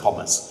inverted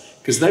commas,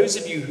 because those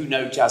of you who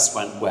know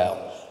Jaswant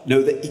well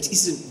know that it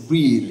isn't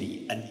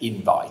really an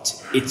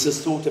invite. It's a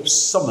sort of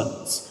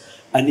summons.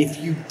 And if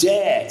you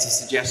dare to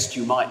suggest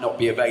you might not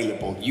be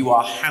available, you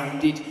are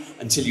hounded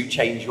until you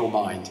change your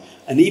mind.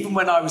 And even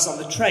when I was on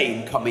the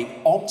train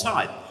coming on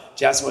time,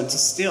 Jaswant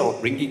is still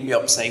ringing me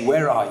up saying,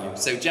 where are you?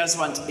 So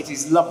Jaswant, it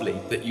is lovely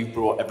that you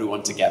brought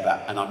everyone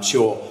together, and I'm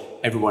sure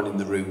everyone in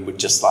the room would,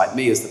 just like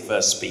me as the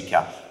first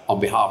speaker, on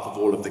behalf of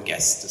all of the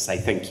guests, to say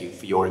thank you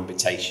for your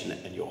invitation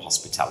and your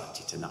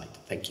hospitality tonight.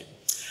 Thank you.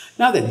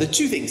 Now then, the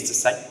two things to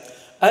say.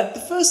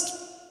 The first,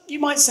 you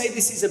might say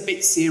this is a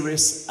bit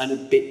serious and a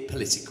bit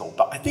political,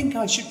 but I think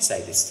I should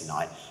say this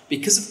tonight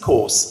because, of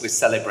course, we're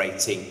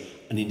celebrating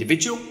an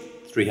individual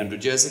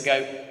 300 years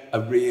ago, a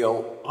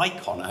real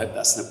icon, I hope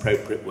that's an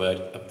appropriate word,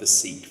 of the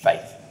Sikh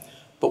faith.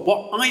 But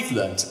what I've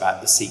learnt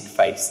about the Sikh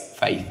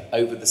faith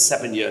over the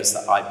 7 years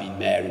that I've been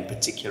mayor in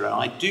particular, and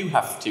I do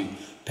have to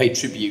pay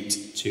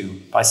tribute to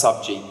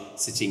Baisabji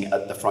sitting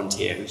at the front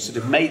here, who sort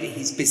of made it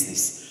his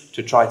business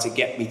to try to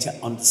get me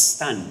to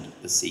understand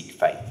the Sikh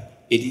faith.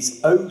 It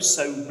is oh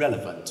so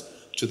relevant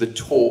to the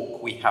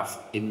talk we have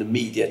in the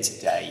media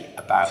today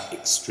about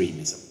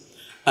extremism.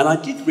 And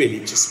I did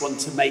really just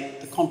want to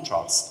make the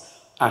contrast.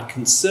 Our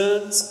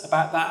concerns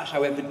about that,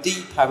 however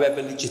deep,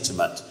 however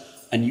legitimate,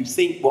 and you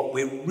think what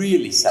we're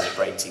really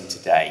celebrating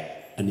today,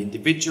 an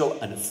individual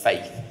and a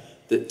faith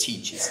that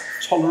teaches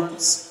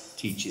tolerance,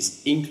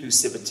 teaches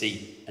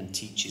inclusivity, and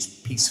teaches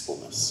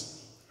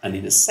peacefulness. And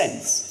in a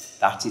sense,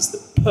 that is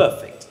the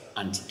perfect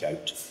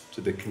antidote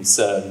to the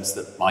concerns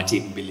that might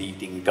even be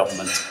leading the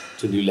government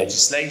to new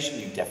legislation,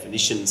 new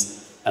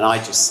definitions. And I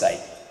just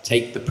say,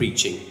 take the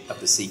preaching of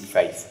the Sikh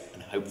faith,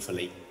 and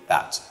hopefully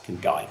that can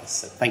guide us.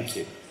 So thank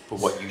you for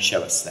what you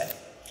show us there.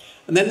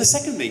 And then the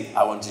second thing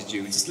I wanted to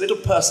do is just a little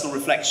personal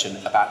reflection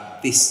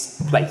about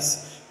this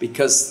place,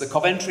 because the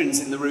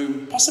Coventrians in the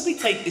room possibly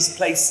take this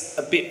place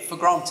a bit for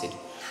granted.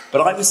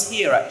 But I was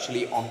here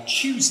actually on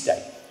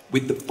Tuesday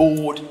with the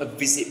board of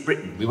Visit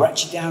Britain. We were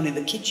actually down in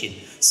the kitchen,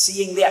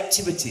 seeing the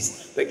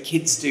activities that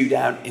kids do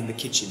down in the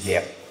kitchen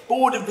here.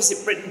 Board of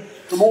Visit Britain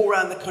from all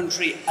around the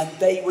country, and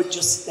they were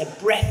just, their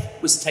breath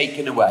was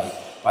taken away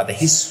by the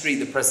history,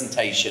 the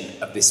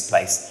presentation of this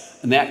place.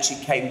 And they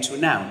actually came to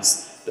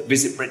announce that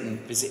Visit Britain,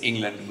 Visit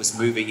England was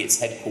moving its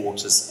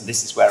headquarters, and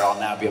this is where I'll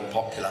now be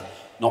unpopular,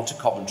 not to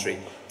Coventry,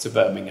 to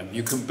Birmingham.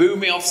 You can boo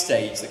me off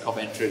stage, the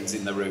Coventrians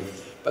in the room.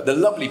 But the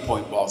lovely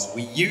point was,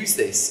 we use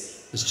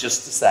this as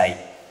just to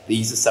say,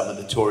 these are some of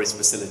the tourist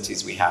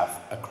facilities we have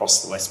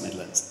across the West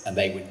Midlands, and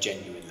they were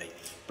genuinely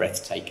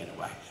breathtaking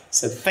away.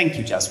 So thank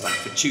you, Jaswant,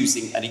 for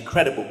choosing an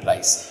incredible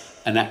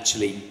place and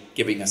actually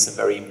giving us a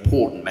very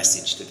important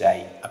message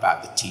today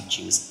about the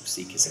teachings of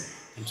Sikhism.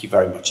 Thank you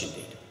very much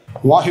indeed.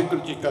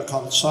 Vaheguru Ji Ka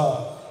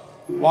Khalsa,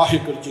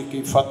 Vaheguru Ji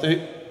Ki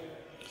Fateh.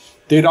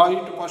 The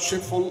Right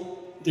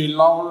Worshipful, the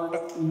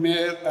Lord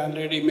Mayor and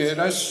Lady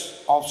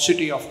Mayoress of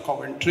City of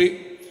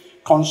Coventry,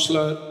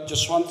 Councillor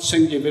Jaswant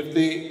Singh Ji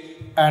Virdi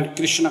and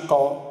Krishna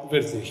Kaur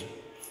Virdi.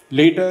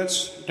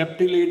 Leaders,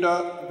 Deputy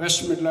Leader,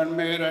 West Midland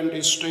Mayor and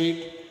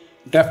Estate,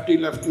 Deputy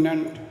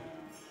Lieutenant,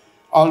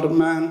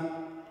 Alderman,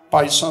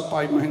 Paisa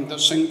Pai Mahinder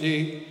Singh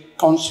Ji,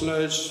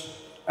 Councillors,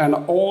 and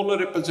all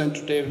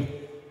representatives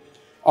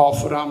of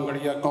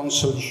Ramgarhia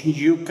Council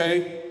UK.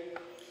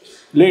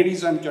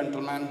 Ladies and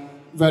gentlemen,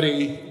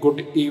 very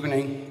good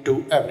evening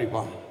to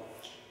everyone.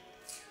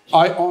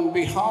 I, on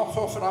behalf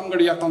of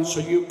Ramgarhia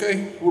Council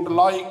UK, would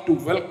like to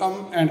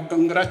welcome and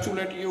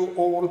congratulate you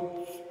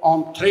all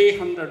on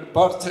 300th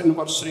birth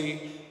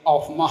anniversary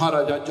of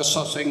Maharaja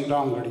Jassa Singh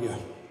Ramgarhia,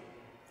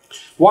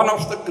 one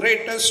of the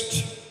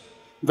greatest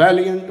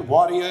valiant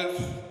warrior,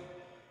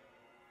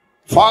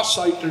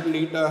 far-sighted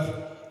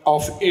leader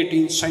of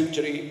 18th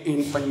century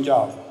in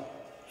Punjab.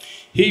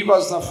 He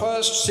was the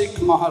first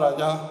Sikh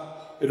Maharaja,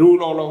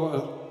 rule all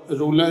over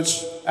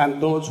rulers and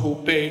those who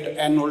paid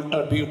annual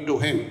tribute to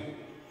him.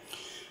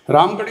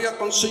 Ramgarhia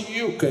Council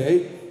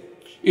UK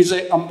is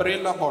an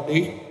umbrella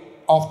body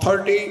of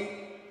 30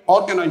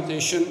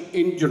 organizations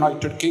in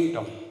United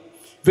Kingdom,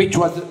 which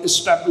was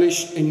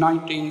established in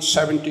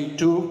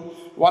 1972,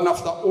 one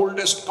of the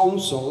oldest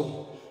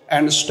council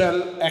and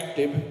still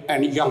active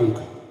and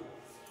young.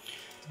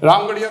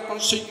 Ramgarhia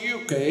Council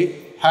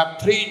UK have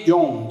 3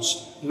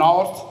 zones,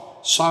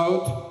 North,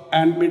 South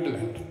and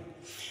Midland.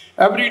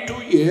 Every 2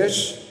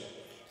 years,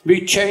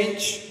 we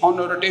change on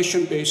a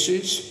rotation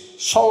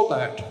basis so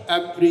that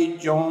every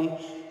zone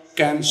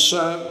can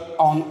serve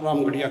on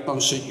Ramgarhia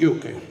Council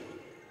UK.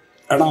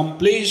 And I'm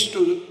pleased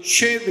to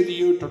share with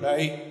you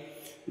today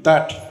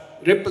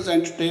that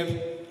representative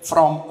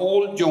from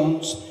all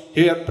zones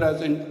here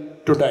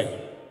present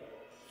today.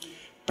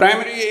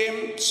 Primary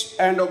aims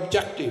and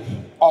objective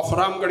of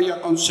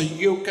Ramgarhia Council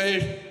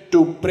UK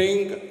to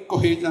bring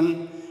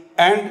cohesion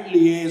and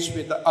liaise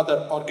with the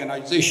other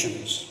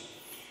organizations,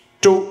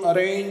 to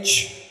arrange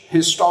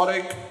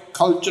historic,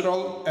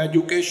 cultural,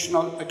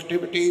 educational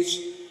activities,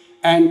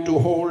 and to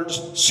hold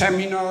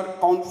seminar,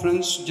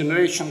 conference,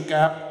 generation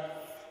gap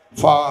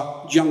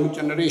for young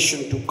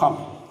generation to come.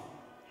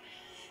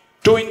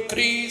 To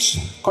increase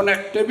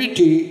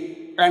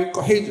connectivity and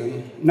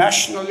cohesion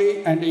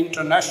nationally and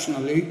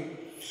internationally,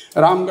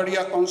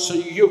 Ramgarhia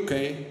Council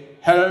UK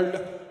held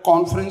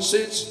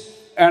conferences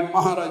and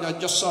Maharaja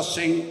Jassa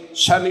Singh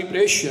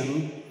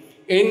celebration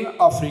in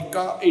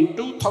Africa in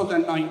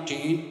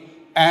 2019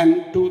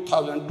 and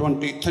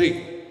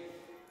 2023.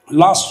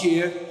 Last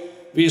year,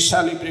 we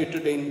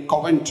celebrated in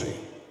Coventry.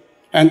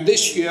 And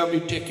this year,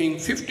 we're taking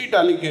 50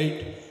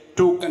 delegates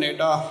to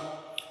Canada,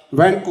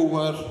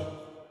 Vancouver,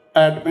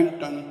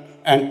 Edmonton,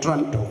 and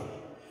Toronto.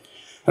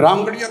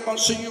 Ramgarhia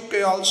Council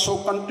UK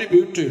also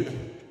contributed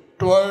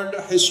toward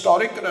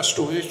historic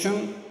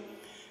restoration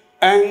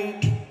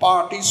and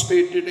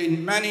participated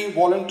in many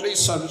voluntary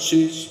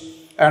services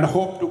and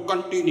hope to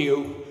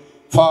continue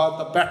for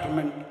the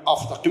betterment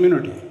of the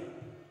community.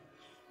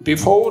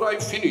 Before I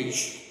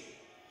finish,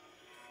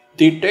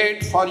 the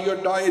date for your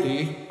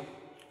diary,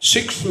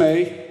 6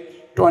 May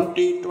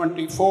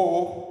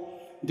 2024,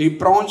 the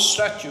bronze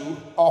statue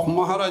of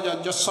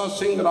Maharaja Jassa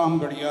Singh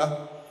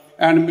Ramgarhia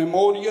and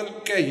memorial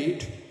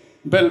gate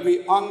will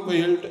be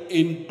unveiled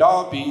in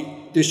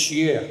Derby this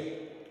year.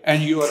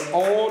 And you are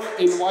all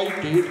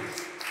invited.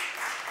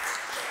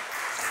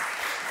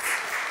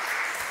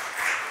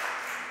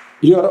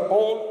 You are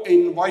all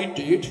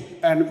invited,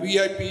 and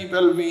VIP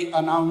will be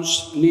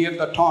announced near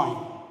the time.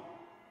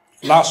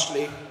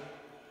 Lastly,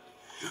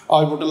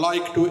 I would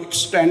like to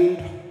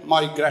extend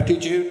my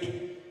gratitude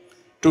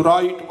to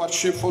Right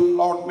Worshipful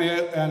Lord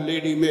Mayor and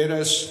Lady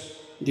Mayoress,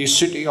 the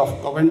City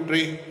of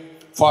Coventry,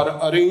 for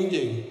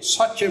arranging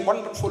such a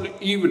wonderful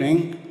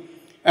evening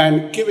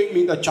and giving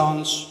me the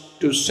chance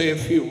to say a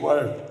few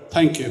words.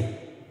 Thank you.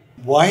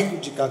 Vaheguru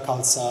Ji Ka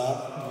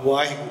Khalsa,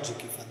 Vaheguru Ji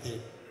Ki Fateh.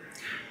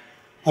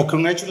 I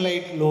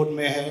congratulate Lord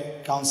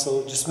Mayor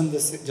Council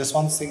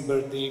Jaswant Singh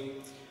Birdi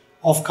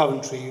of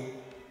Coventry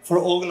for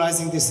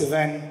organizing this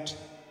event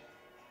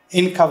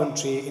in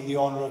Coventry in the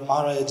honor of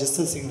Maharaja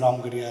Jassa Singh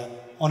Ramgarhia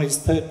on his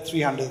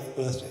 300th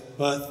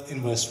birth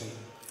anniversary.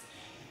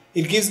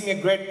 It gives me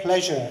a great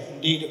pleasure,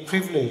 indeed a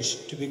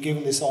privilege, to be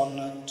given this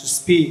honor to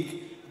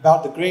speak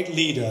about the great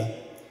leader,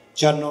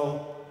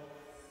 General,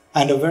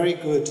 and a very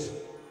good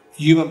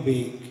human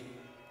being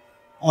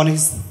on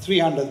his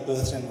 300th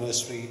birth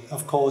anniversary.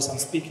 Of course, I'm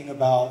speaking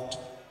about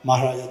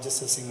Maharaja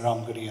Jassa Singh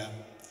Ramgarhia.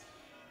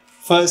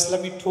 First,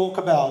 let me talk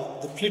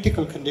about the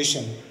political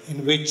condition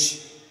in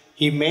which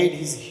he made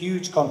his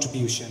huge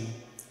contribution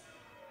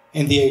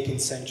in the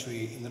 18th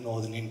century in the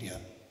northern India.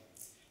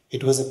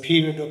 It was a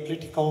period of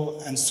political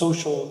and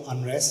social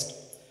unrest,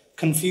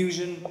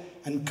 confusion,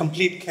 and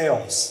complete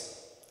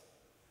chaos.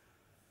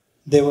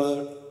 There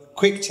were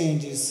quick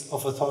changes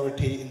of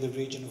authority in the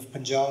region of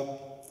Punjab,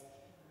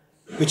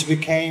 which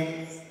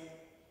became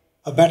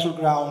a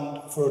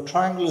battleground for a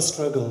triangular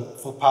struggle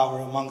for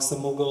power amongst the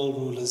Mughal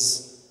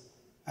rulers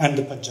and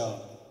the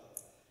Punjab,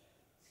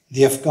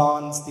 the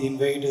Afghans, the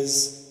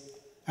invaders,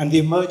 and the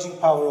emerging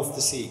power of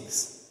the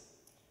Sikhs.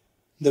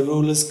 The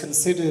rulers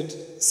considered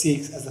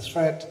Sikhs as a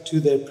threat to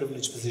their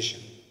privileged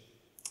position.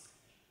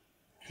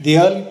 The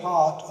early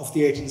part of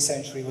the 18th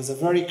century was a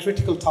very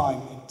critical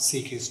time in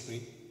Sikh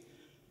history.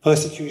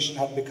 Persecution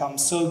had become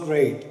so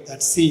great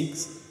that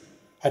Sikhs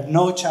had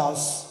no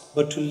chance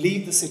but to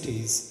leave the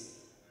cities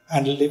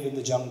and live in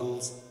the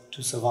jungles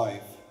to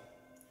survive.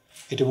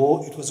 It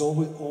was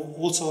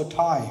also a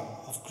time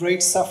of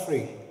great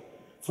suffering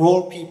for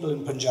all people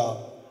in Punjab,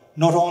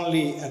 not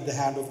only at the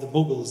hand of the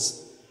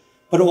Mughals,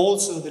 but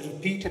also the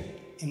repeated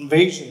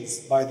invasions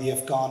by the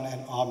Afghan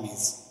and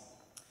armies,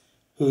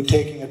 who,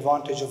 taking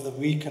advantage of the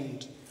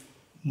weakened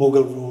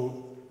Mughal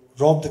rule,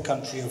 robbed the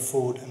country of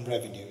food and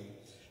revenue,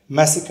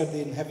 massacred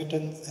the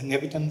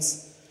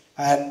inhabitants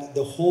and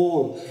the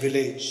whole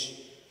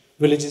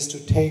villages to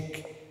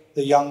take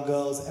the young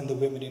girls and the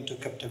women into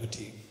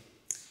captivity.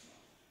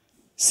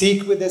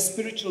 Sikh, with their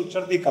spiritual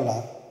Chardi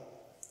Kala,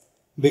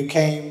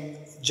 became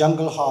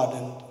jungle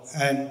hardened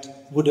and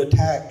would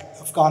attack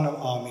Afghan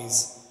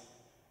armies,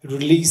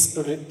 release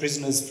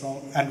prisoners from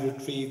and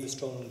retrieve the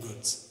stolen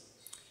goods.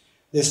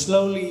 They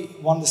slowly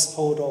won the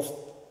support of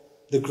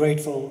the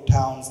grateful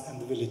towns and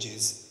the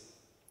villages.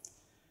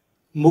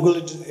 Mughal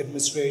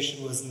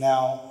administration was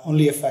now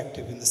only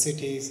effective in the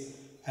cities,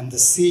 and the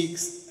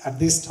Sikhs at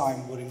this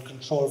time were in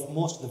control of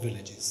most of the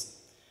villages.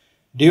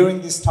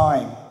 During this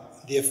time,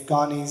 the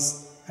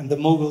Afghanis and the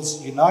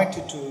Mughals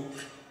united to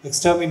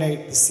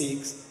exterminate the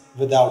Sikhs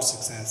without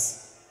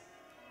success.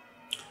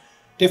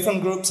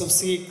 Different groups of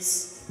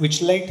Sikhs,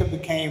 which later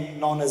became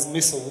known as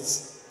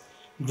Missals,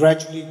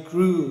 gradually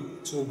grew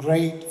to a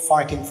great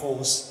fighting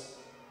force,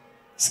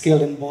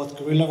 skilled in both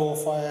guerrilla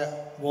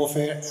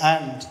warfare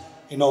and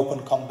in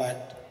open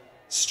combat.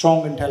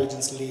 Strong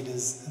intelligence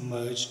leaders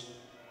emerged.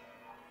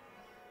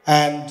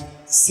 And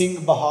Singh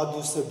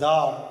Bahadur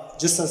Sardar,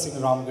 Jassa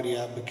Singh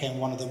Ramgarhia, became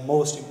one of the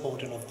most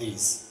important of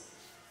these.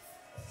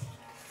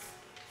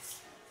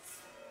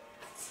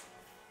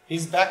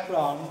 His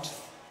background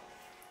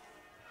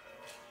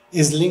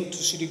is linked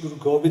to Shri Guru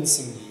Gobind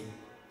Singh Ji.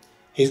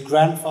 His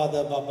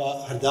grandfather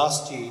Baba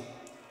Hardas Ji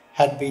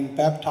had been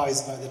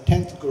baptized by the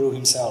 10th Guru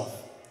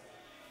himself.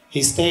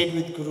 He stayed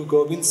with Guru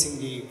Gobind Singh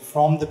Ji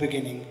from the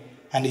beginning,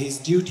 and his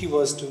duty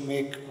was to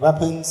make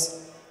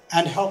weapons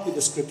and help with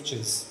the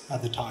scriptures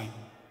at the time.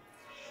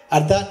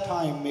 At that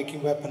time,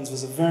 making weapons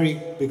was a very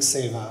big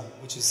seva,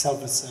 which is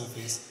selfless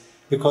service,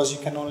 because you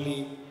can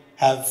only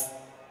have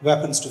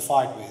weapons to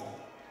fight with.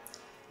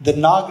 The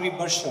Nagri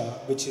Barsha,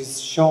 which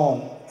is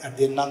shown at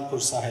the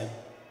Anandpur Sahib,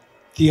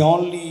 the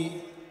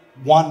only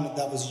one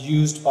that was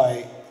used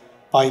by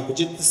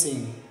Bajit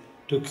Singh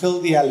to kill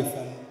the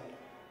elephant,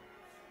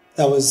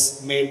 that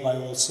was made by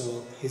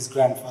also his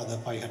grandfather,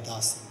 Bhai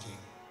Hardas Singh Ji.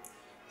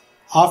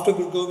 After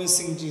Guru Gobind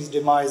Singh Ji's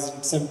demise in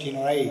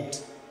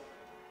 1708,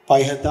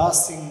 Bhai Hardas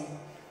Singh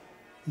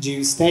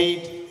Ji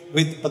stayed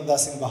with Banda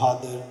Singh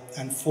Bahadur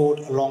and fought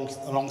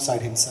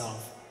alongside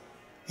himself.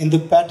 In the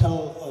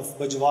Battle of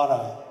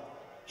Bajwara,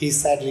 he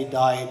sadly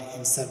died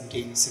in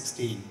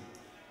 1716.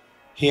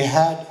 He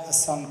had a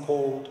son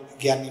called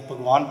Gyani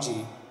Bhagwan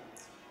Ji,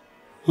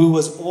 who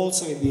was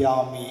also in the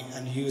army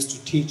and used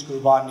to teach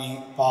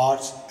Gurbani,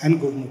 Path and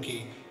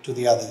Gurmukhi to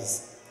the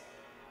others.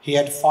 He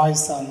had 5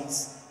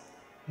 sons.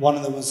 One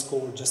of them was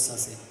called Jassa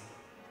Singh,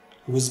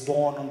 who was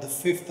born on the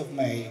 5th of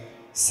May,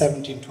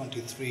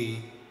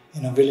 1723,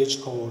 in a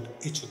village called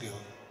Ichugil.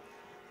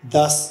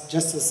 Thus,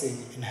 Jassa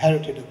Singh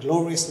inherited a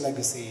glorious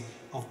legacy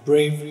of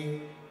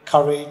bravery,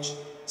 courage,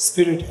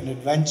 spirit and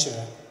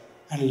adventure,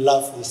 and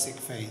love for the Sikh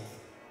faith.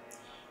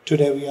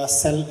 Today we are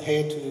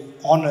here to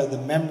honor the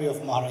memory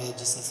of Maharaja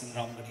Jassa Singh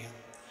Ramgarhia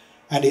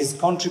and his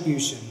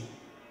contribution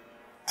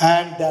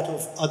and that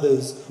of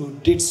others who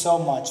did so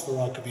much for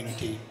our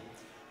community.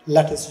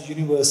 Let us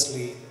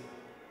universally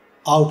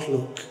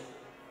outlook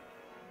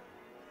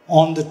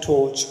on the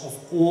torch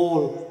of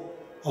all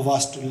of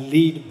us to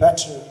lead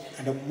better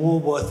and a more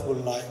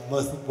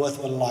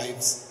worthwhile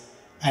lives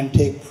and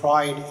take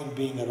pride in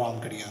being a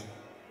Ramgarhia.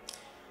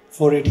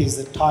 For it is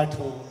the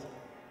title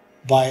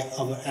by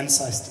our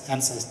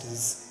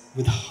ancestors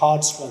with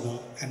hard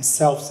struggle and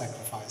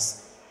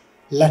self-sacrifice.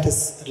 Let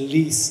us at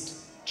least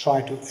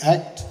try to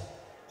act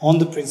on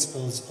the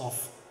principles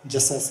of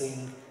Jassa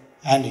Singh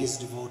and his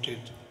devoted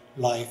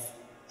life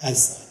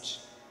as such.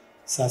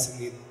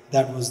 Certainly,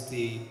 that was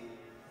the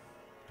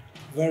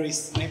very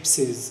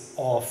synopsis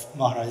of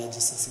Maharaja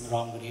Jassa Singh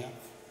Ramgarhia.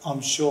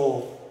 I'm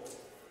sure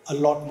a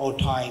lot more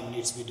time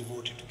needs to be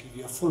devoted to give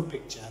you a full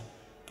picture,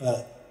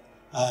 but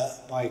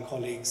my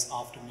colleagues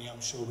after me,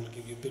 I'm sure, will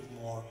give you a bit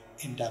more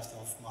in-depth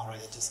of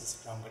Maharaja Jassa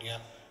Singh Ramgarhia.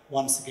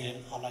 Once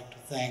again, I'd like to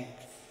thank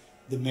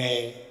the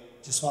Mayor,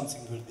 Jaswant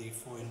Singh Virdi,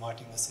 for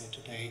inviting us here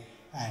today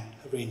and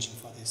arranging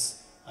for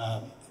this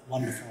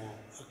wonderful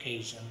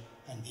occasion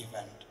and the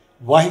event.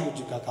 Vaheguru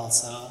Ji Ka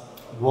Khalsa,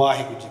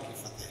 Vaheguru Ji Ki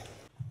Fateh.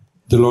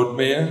 The Lord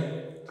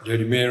Mayor,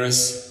 Lady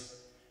Mayoress,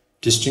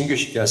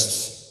 distinguished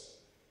guests,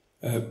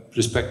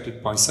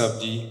 respected Bhai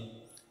Sahib Ji,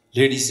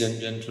 ladies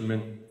and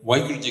gentlemen,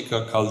 Vaheguru Ji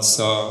Ka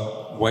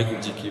Khalsa,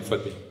 Vaheguru Ji Ki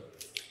Fateh.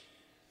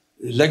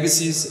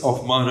 Legacies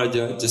of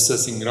Maharaja Jassa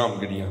Singh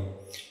Ramgarhia.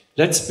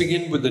 Let's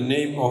begin with the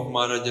name of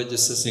Maharaja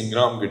Jassa Singh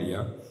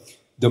Ramgarhia.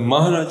 The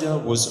Maharaja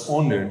was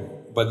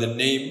honored by the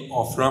name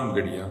of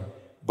Ramgarhia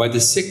by the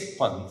Sikh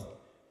Panth,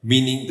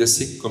 meaning the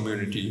Sikh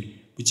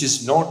community, which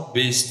is not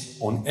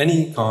based on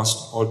any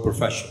caste or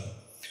profession.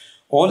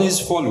 All his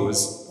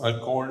followers are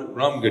called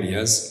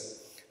Ramgarhias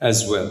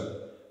as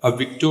well, a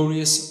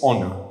victorious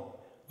honor.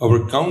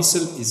 Our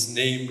council is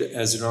named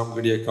as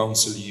Ramgarhia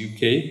Council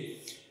UK,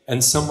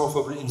 and some of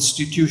our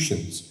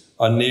institutions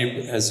are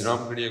named as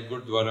Ramgarhia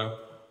Gurdwara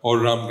or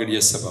Ramgarhia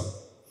Sabha.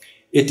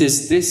 It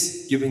is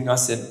this giving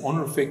us an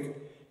honorific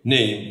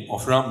name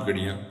of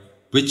Ramgarhia,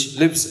 which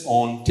lives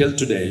on till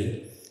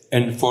today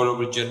and for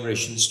our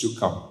generations to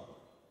come.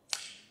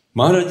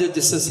 Maharaja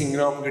Jassa Singh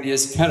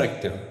Ramgarhia's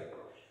character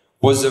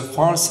was a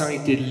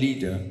far-sighted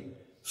leader,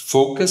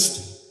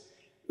 focused,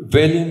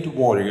 valiant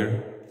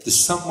warrior, the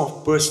sum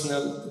of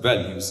personal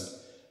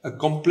values,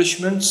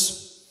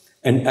 accomplishments,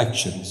 and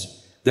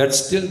actions that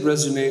still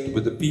resonate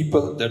with the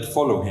people that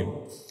follow him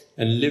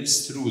and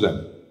lives through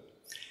them.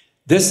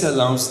 This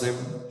allows them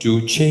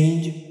to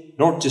change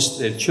not just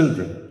their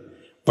children,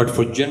 but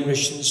for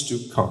generations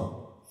to come.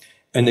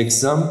 An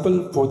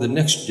example for the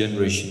next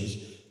generations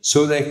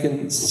so they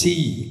can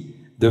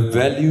see the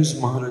values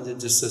Maharaja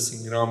Jassa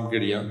Singh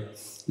Ramgarhia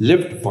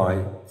lived by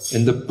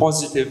and the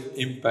positive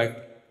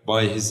impact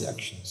by his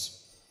actions.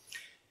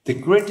 The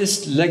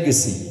greatest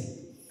legacy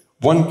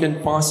one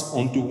can pass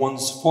on to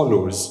one's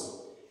followers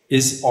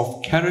is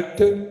of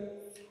character,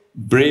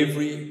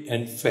 bravery,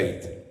 and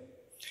faith.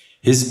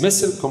 His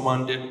missile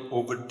commanded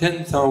over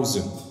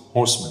 10,000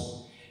 horsemen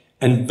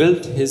and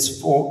built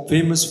his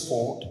famous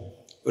fort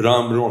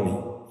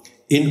Ramgarhia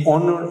in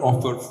honor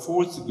of our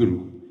fourth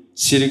Guru,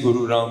 Sri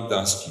Guru Ram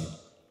Das Ji.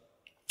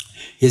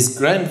 His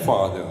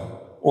grandfather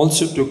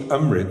also took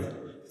Amrit,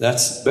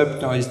 that's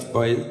baptized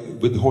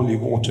with holy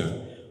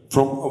water,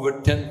 from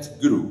our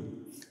 10th Guru,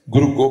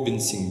 Guru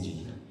Gobind Singh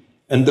Ji,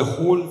 and the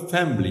whole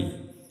family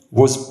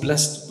was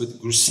blessed with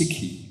Guru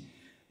Sikhi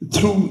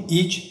through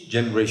each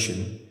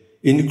generation,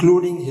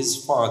 including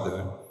his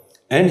father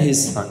and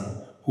his son,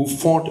 who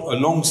fought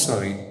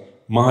alongside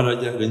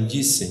Maharaja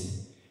Ranjit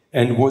Singh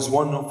and was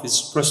one of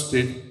his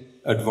trusted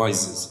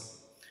advisors.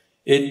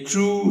 A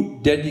true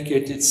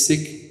dedicated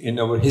Sikh in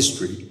our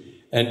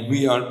history, and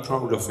we are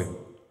proud of him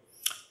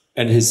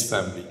and his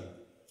family.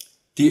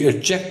 The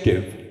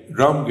adjective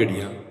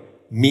Ramgarhia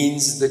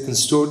means the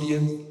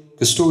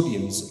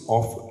custodians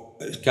of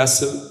a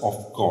castle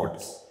of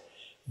God.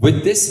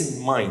 With this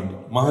in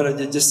mind,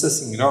 Maharaja Jassa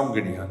Singh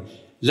Ramgarhia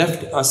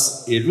left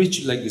us a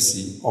rich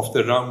legacy of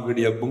the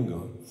Ramgarhia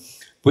Bunga,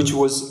 which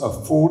was a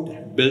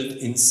fort built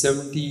in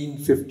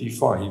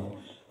 1755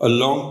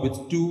 along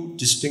with two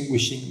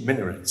distinguishing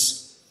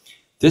minarets.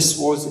 This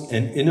was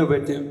an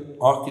innovative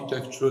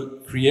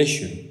architectural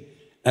creation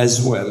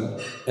as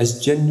well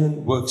as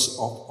genuine works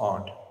of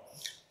art.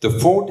 The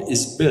fort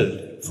is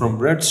built from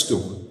red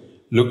stone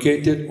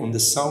located on the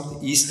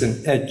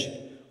southeastern edge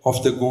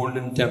of the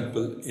Golden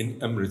Temple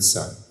in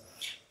Amritsar.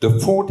 The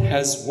fort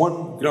has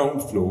one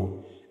ground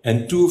floor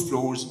and 2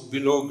 floors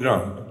below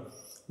ground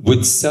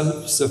with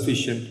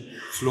self-sufficient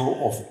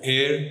flow of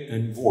air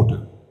and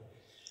water.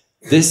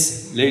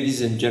 This,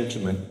 ladies and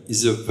gentlemen,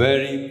 is a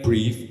very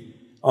brief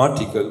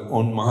article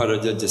on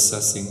Maharaja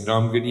Jassa Singh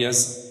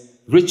Ramgarhia's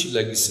rich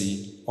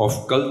legacy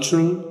of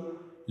cultural,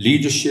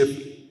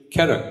 leadership,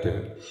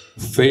 character,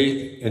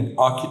 faith and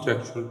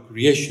architectural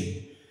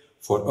creation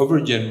for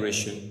our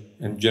generation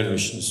and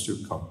generations to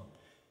come.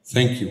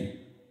 Thank you.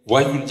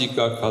 Vaheguru Ji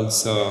Ka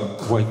Khalsa,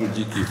 Vaheguru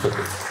Ji Ki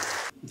Fateh.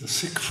 The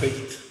Sikh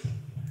faith.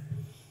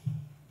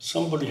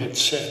 Somebody had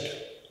said,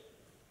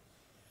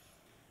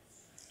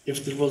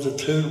 if there was a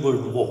third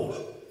world war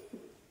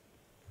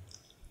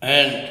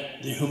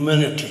and the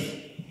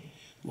humanity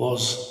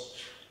was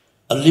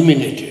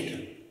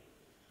eliminated,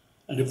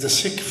 and if the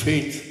Sikh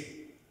faith,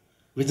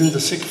 within the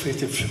Sikh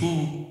faith, a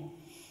few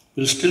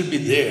will still be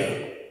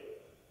there,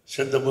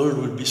 said the world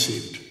will be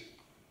saved.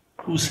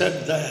 Who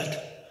said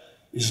that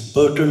is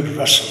Bertrand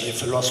Russell, a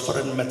philosopher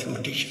and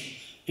mathematician,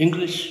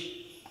 English.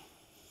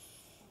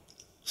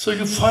 So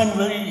you find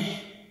very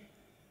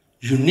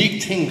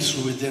unique things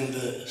within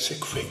the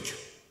Sikh faith.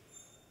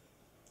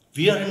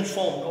 We are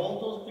informed, all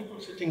those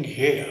people sitting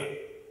here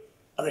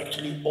are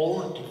actually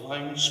all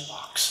divine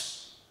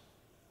sparks.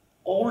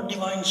 All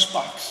divine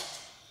sparks.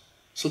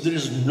 So there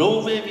is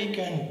no way we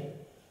can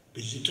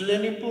belittle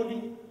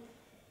anybody,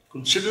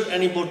 consider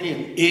anybody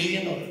an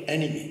alien or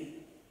enemy.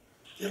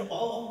 They're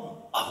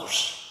all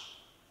ours.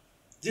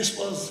 This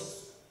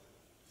was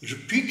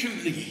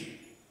repeatedly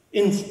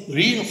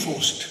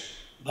reinforced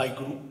by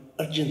Guru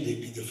Arjan Dev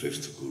Ji, the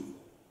 5th Guru.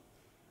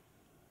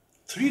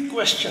 3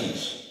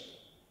 questions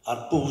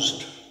are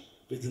posed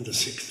within the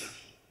Sikh dharma.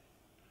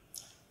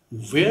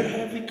 Where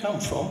have we come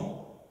from?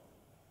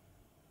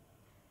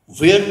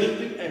 Where will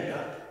we end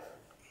up?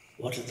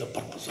 What is the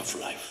purpose of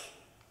life?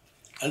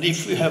 And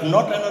if we have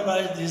not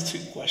analyzed these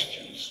 3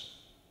 questions,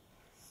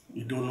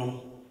 you don't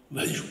know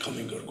where you're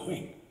coming or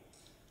going.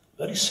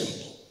 Very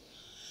simple.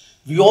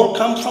 We all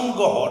come from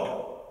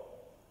God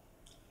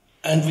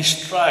and we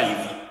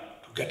strive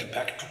to get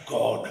back to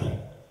God.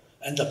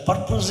 And the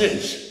purpose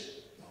is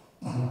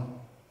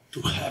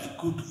to have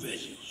good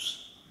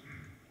values.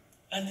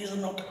 And these are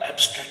not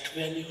abstract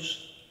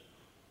values.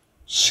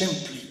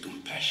 Simply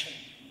compassion,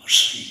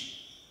 mercy,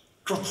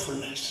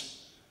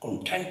 truthfulness,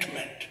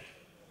 contentment,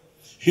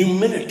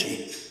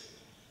 humility,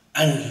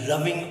 and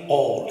loving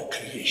all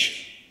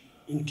creation,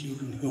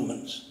 including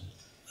humans.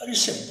 Very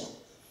simple.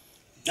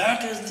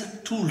 That is the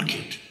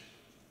toolkit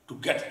to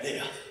get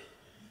there.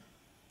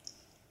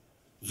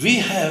 We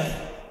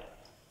have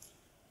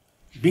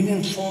been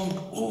informed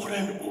over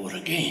and over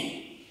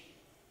again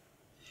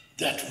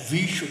that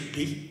we should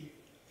be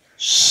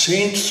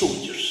saint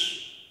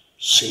soldiers,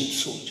 saint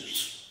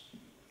soldiers.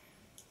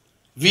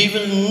 We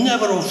will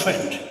never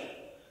offend,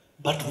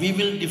 but we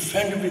will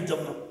defend with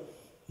our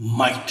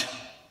might.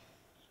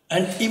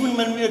 And even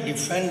when we are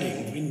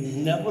defending, we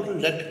never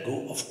let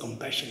go of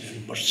compassion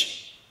and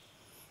mercy.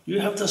 You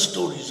have the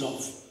stories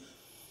of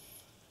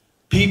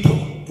people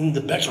in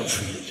the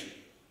battlefield,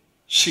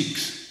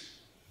 Sikhs,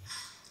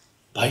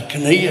 by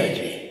Kanhaiya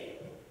Ji,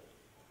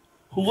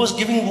 who was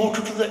giving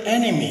water to the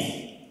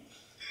enemy.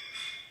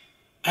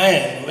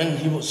 And when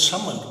he was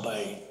summoned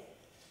by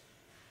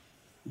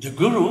the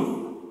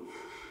Guru,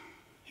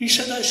 he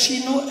said, I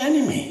see no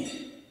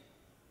enemy.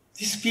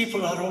 These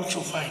people are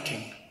also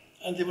fighting,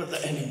 and they were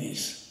the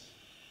enemies.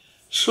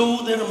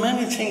 So there are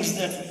many things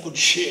that we could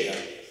share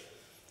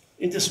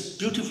in this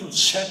beautiful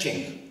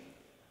setting.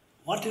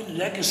 What a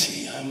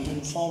legacy. I'm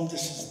informed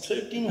this is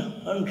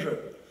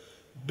 1300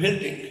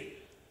 building.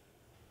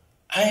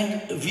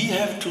 And we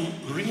have to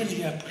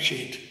really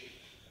appreciate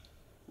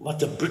what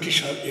the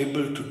British are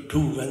able to do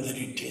when they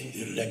retain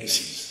their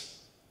legacies.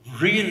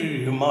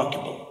 Really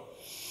remarkable.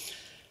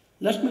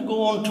 Let me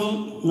go on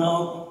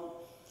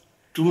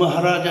to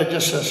Maharaja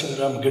Jassa Singh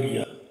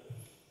Ramgarhia.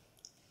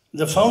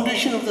 The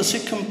foundation of the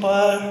Sikh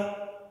Empire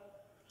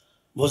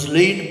was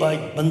laid by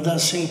Banda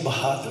Singh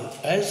Bahadur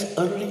as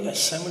early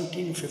as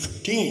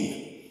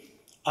 1715,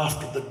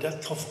 after the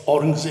death of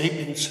Aurangzeb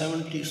in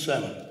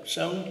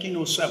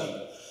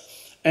 1707,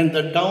 and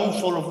the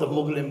downfall of the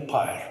Mughal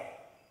Empire.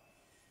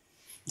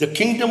 The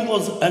kingdom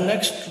was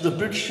annexed to the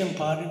British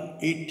Empire in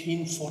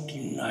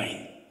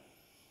 1849.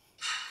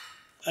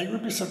 I will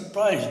be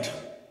surprised.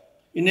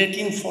 In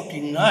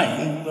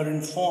 1849, we were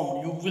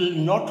informed, you will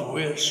not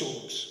wear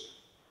swords.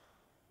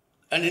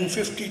 And in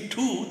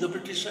 52, the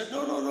British said,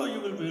 no, you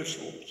will wear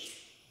swords.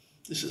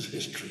 This is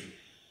history.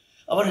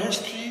 Our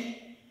history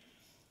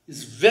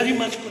is very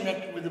much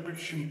connected with the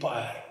British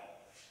Empire.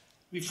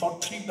 We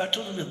fought 3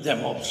 battles with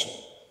them also.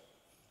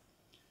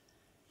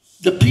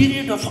 The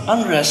period of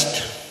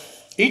unrest,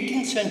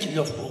 18th century,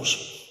 of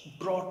course,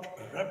 brought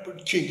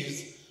rapid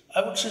changes.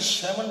 I would say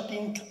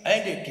 17th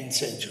and 18th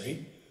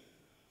century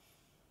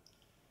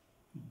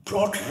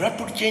brought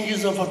rapid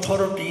changes of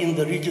authority in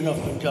the region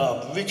of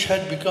Punjab, which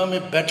had become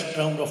a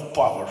battleground of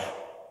power.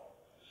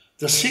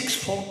 The Sikhs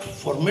fought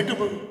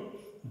formidable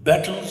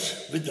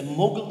battles with the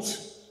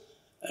Mughals,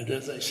 and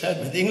as I said,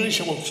 with the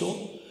English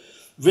also,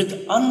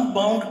 with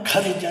unbound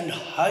courage and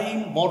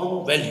high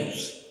moral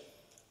values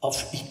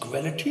of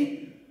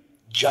equality,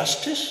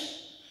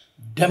 justice,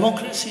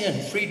 democracy, and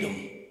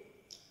freedom.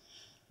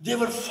 They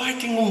were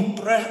fighting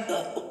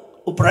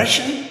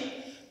oppression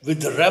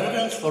with the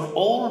reverence for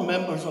all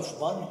members of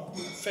one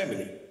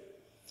family.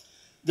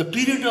 The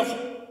period of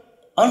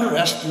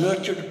unrest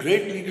nurtured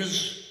great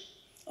leaders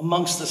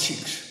amongst the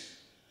Sikhs.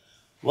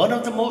 One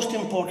of the most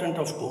important,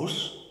 of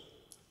course,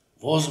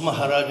 was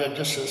Maharaja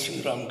Jassa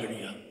Singh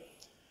Ramgarhia,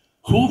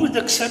 who with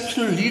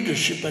exceptional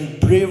leadership and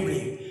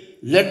bravery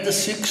led the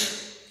Sikhs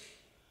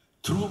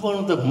through one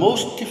of the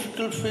most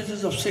difficult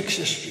phases of Sikh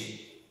history.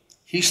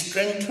 He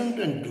strengthened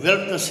and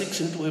developed the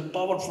Sikhs into a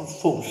powerful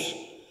force,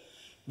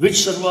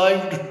 which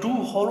survived 2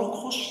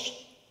 Holocausts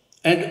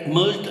and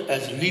emerged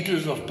as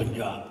leaders of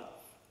Punjab.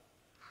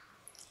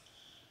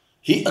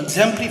 He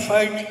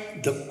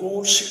exemplified the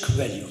core Sikh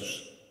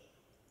values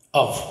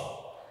of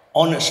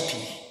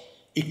honesty,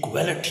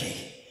 equality,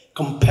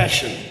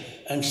 compassion,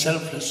 and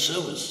selfless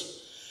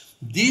service.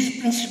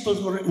 These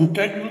principles were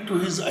integral to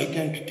his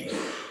identity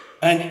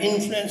and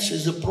influenced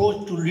his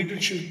approach to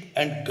leadership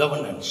and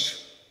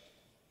governance.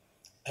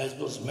 As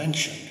was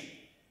mentioned,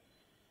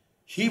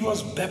 he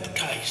was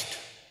baptized.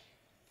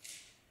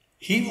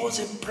 He was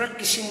a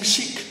practicing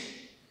Sikh.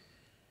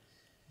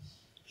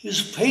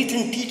 His faith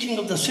and teaching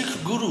of the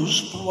Sikh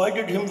gurus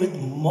provided him with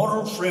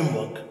moral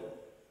framework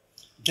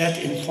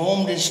that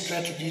informed his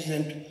strategies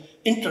and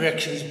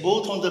interactions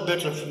both on the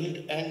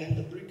battlefield and in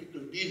the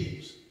political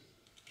dealings.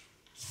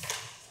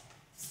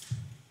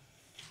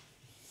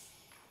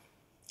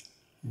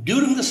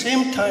 During the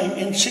same time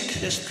in Sikh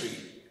history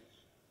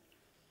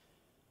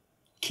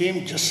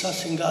came Jassa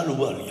Singh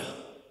Ahluwalia.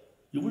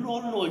 You will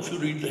all know if you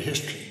read the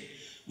history.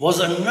 Was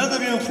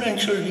another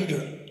influential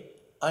leader.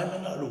 I'm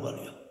an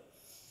Ahluwalia.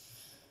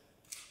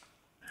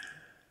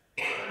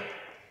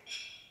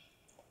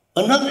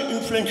 Another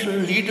influential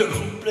leader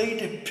who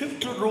played a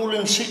pivotal role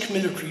in Sikh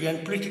military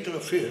and political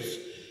affairs.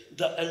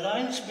 The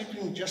alliance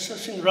between Jassa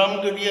Singh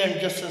Ramgarhia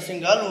and Jassa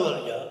Singh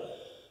Ahluwalia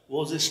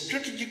was a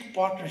strategic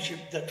partnership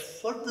that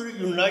further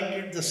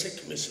united the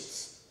Sikh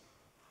missiles.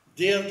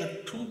 They are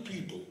the 2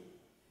 people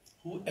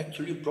who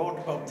actually brought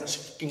about the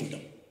Sikh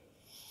kingdom.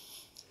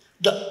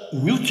 The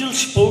mutual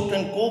support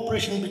and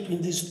cooperation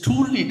between these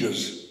 2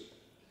 leaders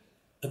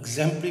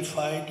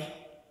exemplified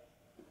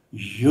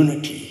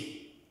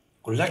unity,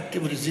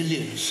 collective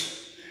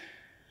resilience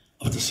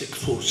of the Sikh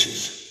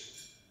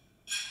forces.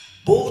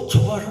 Both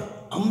were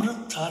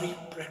Amritdhari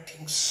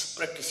practicing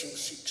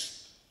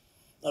Sikhs.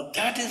 Now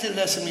that is a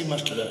lesson we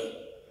must learn.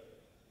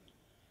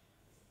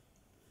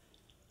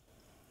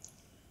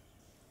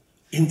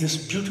 In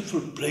this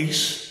beautiful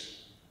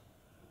place,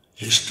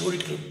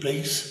 historical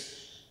place,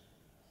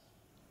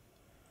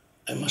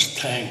 I must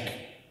thank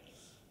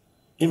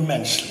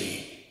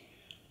immensely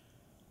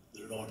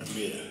the Lord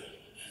Mayor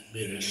and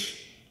Mayoress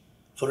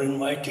for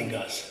inviting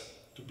us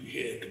to be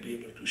here, to be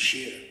able to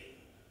share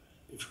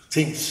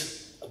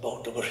things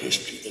about our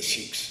history, the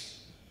Sikhs.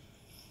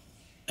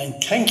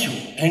 And thank you,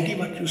 Andy,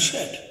 what you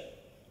said.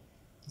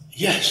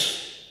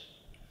 Yes,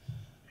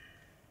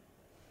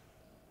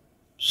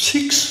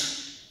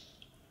 Sikhs,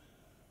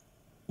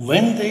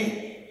 when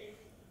they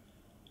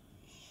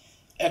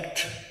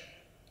act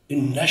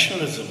in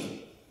nationalism,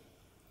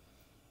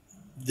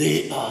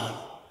 they are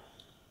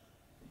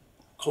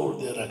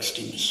called their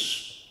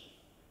extremists.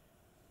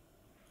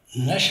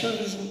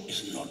 Nationalism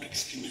is not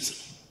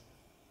extremism.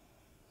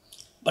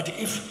 But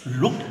if you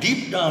look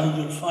deep down,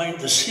 you will find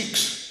the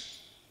Sikhs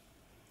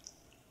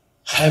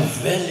have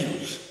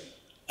values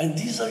And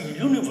these are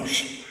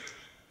universal.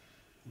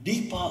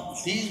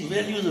 These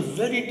values are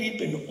very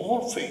deep in all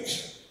faiths.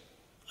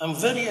 I'm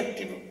very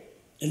active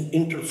in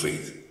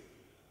interfaith.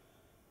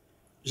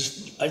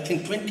 I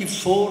think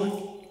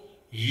 24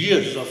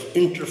 years of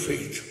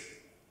interfaith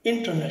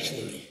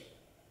internationally.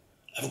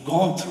 I've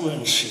gone through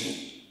and seen.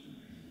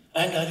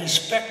 And I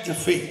respect the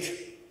faith.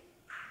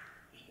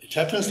 It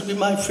happens to be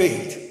my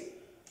faith,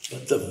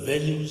 but the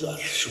values are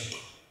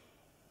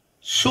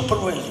super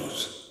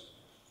values.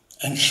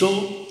 And so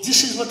this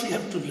is what we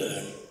have to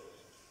learn.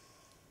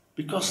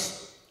 Because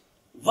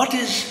what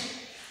is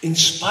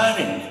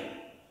inspiring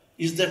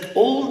is that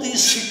all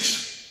these Sikhs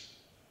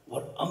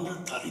were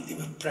Amritdhari, they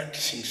were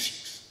practicing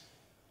Sikhs.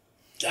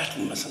 That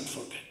we mustn't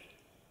forget.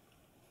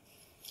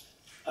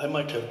 I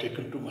might have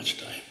taken too much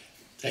time.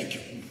 Thank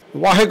you.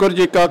 Waheguru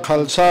ji ਕਾ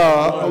ਖਾਲਸਾ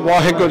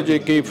ਵਾਹਿਗੁਰੂ ਜੀ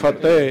ਕੀ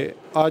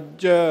ਫਤਿਹ।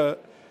 ਅੱਜ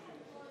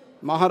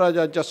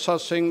ਮਹਾਰਾਜਾ ਜੱਸਾ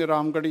ਸਿੰਘ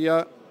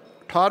ਰਾਮਗੜੀਆ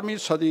 18ਵੀਂ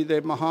ਸਦੀ ਦੇ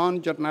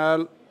ਮਹਾਨ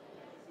ਜਰਨੈਲ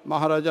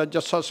ਮਹਾਰਾਜਾ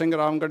ਜੱਸਾ ਸਿੰਘ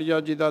ਰਾਮਗੜੀਆ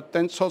ਜੀ ਦਾ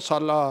 300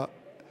 ਸਾਲਾ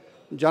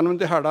ਜਨਮ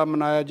ਦਿਹਾੜਾ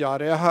ਮਨਾਇਆ ਜਾ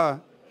ਰਿਹਾ ਹੈ।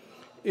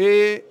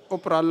 ਇਹ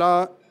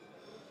ਉਪਰਾਲਾ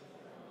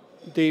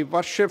ਦੀ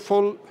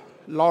ਵਰਸ਼ਿਪਫੁਲ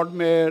Lord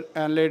mayor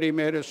and lady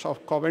mayors of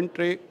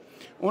ਕੋਵੈਂਟਰੀ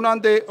ਉਹਨਾਂ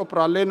ਦੇ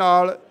ਉਪਰਾਲੇ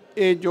ਨਾਲ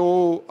ਇਹ ਜੋ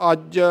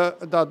ਅੱਜ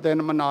ਦਾ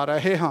ਦਿਨ ਮਨਾ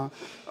ਰਹੇ ਹਾਂ।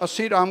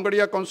 ਅਸੀਂ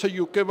ਰਾਮਗੜੀਆ ਕੌਂਸਲ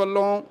ਯੂਕੇ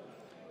ਵੱਲੋਂ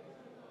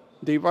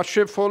ਦੀ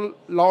ਵਰਸ਼ਿਪਫੁਲ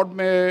Lord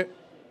mayor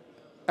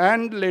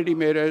and lady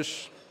mayors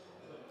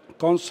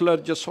councillor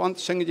Jaswant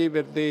Singh ji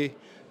Virdi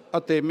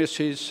ਅਤੇ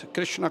ਮਿਸਿਸ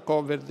ਕ੍ਰਿਸ਼ਨਾ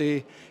ਕੌਰ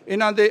ਵਿਰਦੀ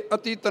ਇਹਨਾਂ ਦੇ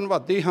ਅਤੀ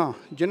ਧੰਨਵਾਦੀ ਹਾਂ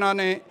ਜਿਨ੍ਹਾਂ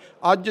ਨੇ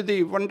ਅੱਜ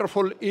ਦੀ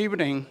ਵੰਡਰਫੁਲ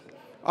ਈਵਨਿੰਗ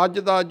ਅੱਜ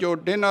ਦਾ ਜੋ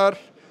ਡਿਨਰ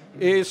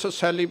ਇਸ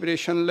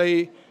ਸੈਲੀਬ੍ਰੇਸ਼ਨ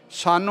ਲਈ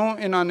ਸਾਨੂੰ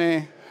ਇਹਨਾਂ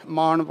ਨੇ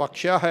ਮਾਣ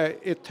ਬਖਸ਼ਿਆ ਹੈ।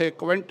 ਇੱਥੇ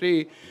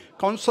ਕੋਵੈਂਟਰੀ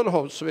ਕੌਂਸਲ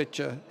ਹਾਊਸ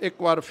ਵਿੱਚ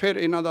ਇੱਕ ਵਾਰ ਫਿਰ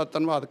ਇਹਨਾਂ ਦਾ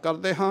ਧੰਨਵਾਦ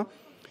ਕਰਦੇ ਹਾਂ।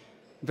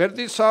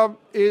 ਵਿਰਦੀ ਸਾਹਿਬ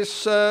ਇਸ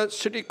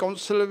ਸਿਟੀ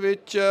ਕੌਂਸਲ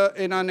ਵਿੱਚ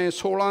ਇਹਨਾਂ ਨੇ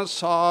 16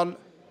 ਸਾਲ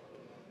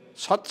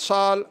 7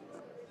 ਸਾਲ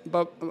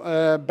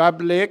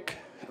ਬੈਬਲੇਕ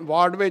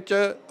ਵਾਰਡ ਵਿੱਚ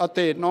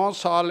ਅਤੇ 9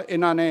 ਸਾਲ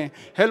ਇਹਨਾਂ ਨੇ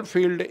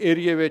ਹਿਲਫੀਲਡ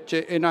ਏਰੀਏ ਵਿੱਚ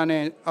ਇਹਨਾਂ ਨੇ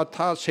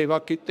ਅਥਾਹ ਸੇਵਾ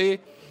ਕੀਤੀ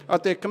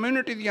ਅਤੇ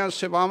ਕਮਿਊਨਿਟੀ ਦੀਆਂ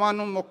ਸੇਵਾਵਾਂ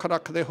ਨੂੰ ਮੁੱਖ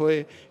ਰੱਖਦੇ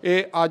ਹੋਏ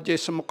ਇਹ ਅੱਜ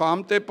ਇਸ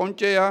ਮੁਕਾਮ 'ਤੇ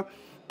ਪਹੁੰਚੇ ਆ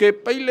ਕਿ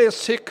ਪਹਿਲੇ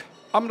ਸਿੱਖ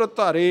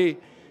ਅੰਮ੍ਰਿਤਧਾਰੀ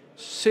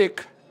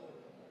ਸਿੱਖ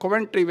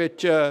ਕੋਵੈਂਟਰੀ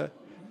ਵਿੱਚ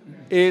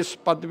ਇਸ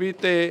ਪਦਵੀ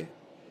 'ਤੇ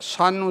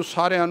ਸਾਨੂੰ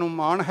ਸਾਰਿਆਂ ਨੂੰ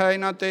ਮਾਣ ਹੈ।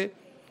 ਇਹਨਾਂ 'ਤੇ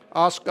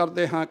ਆਸ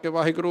ਕਰਦੇ ਹਾਂ ਕਿ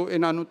ਵਾਹਿਗੁਰੂ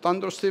ਇਹਨਾਂ ਨੂੰ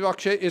ਤੰਦਰੁਸਤੀ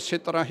ਬਖਸ਼ੇ, ਇਸੇ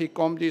ਤਰ੍ਹਾਂ ਹੀ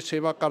ਕੌਮ ਦੀ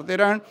ਸੇਵਾ ਕਰਦੇ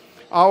ਰਹਿਣ।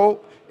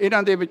 ਆਓ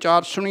ਇਹਨਾਂ ਦੇ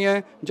ਵਿਚਾਰ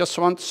ਸੁਣੀਏ।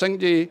 ਜਸਵੰਤ ਸਿੰਘ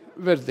ਜੀ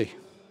ਵਿਰਦੀ।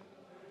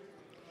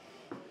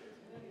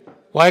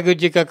 ਵਾਹਿਗੁਰੂ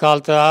ਜੀ ਕਾ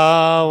ਖਾਲਸਾ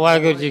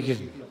ਵਾਹਿਗੁਰੂ ਜੀ ਕੀ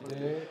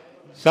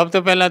ਸਭ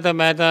ਤੋਂ ਪਹਿਲਾਂ ਤਾਂ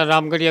ਮੈਂ ਤਾਂ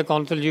ਰਾਮਗੜੀਆ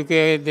ਕੌਂਸਲ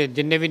ਯੂਕੇ ਦੇ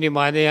ਜਿੰਨੇ ਵੀ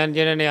ਨੁਮਾਇੰਦੇ ਹਨ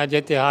ਜਿਨ੍ਹਾਂ ਨੇ ਅੱਜ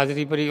ਇੱਥੇ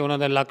ਹਾਜ਼ਰੀ ਭਰੀ ਉਹਨਾਂ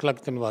ਦਾ ਲੱਖ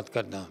ਲੱਖ ਧੰਨਵਾਦ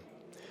ਕਰਦਾ।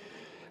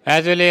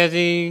 ਇਸ ਵੇਲੇ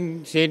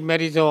ਅਸੀਂ ਸੇਂਟ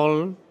ਮੈਰੀਜ਼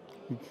ਹਾਲ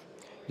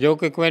ਜੋ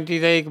ਕਿ ਕੋਵੈਂਟਰੀ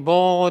ਦਾ ਇੱਕ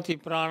ਬਹੁਤ ਹੀ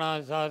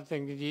ਪੁਰਾਣਾ ਸਾਧ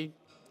ਸਿੰਘ ਜੀ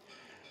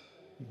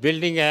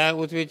ਬਿਲਡਿੰਗ ਹੈ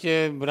ਉਸ ਵਿੱਚ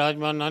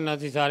ਬਿਰਾਜਮਾਨ ਹਨ।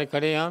 ਅਸੀਂ ਸਾਰੇ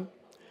ਖੜ੍ਹੇ ਹਾਂ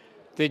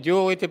ਅਤੇ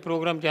ਜੋ ਇੱਥੇ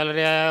ਪ੍ਰੋਗਰਾਮ ਚੱਲ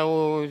ਰਿਹਾ ਹੈ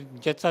ਉਹ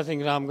ਜੱਸਾ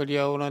ਸਿੰਘ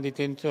ਰਾਮਗੜੀਆ ਉਹਨਾਂ ਦੀ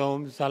 300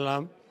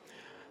 ਸਾਲਾਂ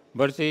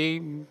ਬਰਸੀ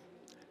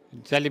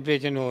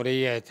ਸੈਲੀਬ੍ਰੇਸ਼ਨ ਹੋ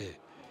ਰਹੀ ਹੈ ਇੱਥੇ।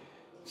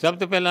 ਸਭ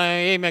ਤੋਂ ਪਹਿਲਾਂ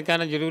ਇਹ ਮੈਂ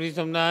ਕਹਿਣਾ ਜ਼ਰੂਰੀ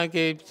ਸਮਝਦਾ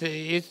ਕਿ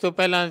ਇਸ ਤੋਂ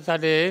ਪਹਿਲਾਂ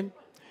ਸਾਡੇ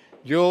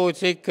ਜੋ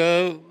ਸਿੱਖ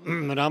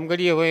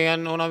ਰਾਮਗੜੀਏ ਹੋਏ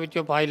ਹਨ ਉਹਨਾਂ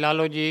ਵਿੱਚੋਂ ਭਾਈ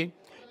ਲਾਲੋ ਜੀ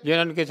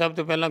ਜਿਨ੍ਹਾਂ ਨੂੰ ਕਿ ਸਭ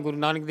ਤੋਂ ਪਹਿਲਾਂ ਗੁਰੂ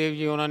ਨਾਨਕ ਦੇਵ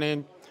ਜੀ ਉਹਨਾਂ ਨੇ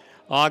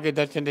ਆ ਕੇ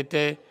ਦਰਸ਼ਨ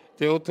ਦਿੱਤੇ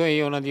ਅਤੇ ਉੱਥੋਂ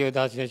ਹੀ ਉਹਨਾਂ ਦੀ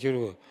ਉਦਾਸੀਆਂ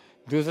ਸ਼ੁਰੂ ਹੋਈ।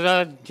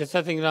 ਦੂਸਰਾ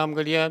ਜੱਸਾ ਸਿੰਘ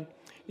ਰਾਮਗੜੀਆ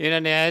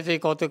ਇਹਨਾਂ ਨੇ ਐਸੇ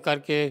ਕੌਤਕ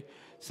ਕਰਕੇ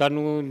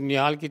ਸਾਨੂੰ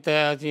ਨਿਹਾਲ ਕੀਤਾ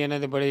ਹੈ। ਅਸੀਂ ਇਹਨਾਂ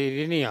ਦੇ ਬੜੇ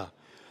ਰਿਣੀ ਹਾਂ।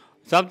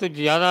 ਸਭ ਤੋਂ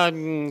ਜ਼ਿਆਦਾ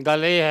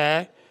ਗੱਲ ਇਹ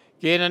ਹੈ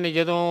ਕਿ ਇਹਨਾਂ ਨੇ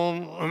ਜਦੋਂ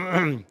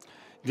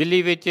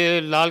ਦਿੱਲੀ ਵਿੱਚ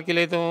ਲਾਲ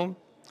ਕਿਲ੍ਹੇ ਤੋਂ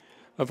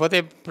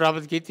ਫਤਿਹ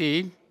ਪ੍ਰਾਪਤ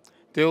ਕੀਤੀ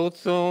ਅਤੇ ਉਸ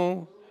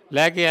ਤੋਂ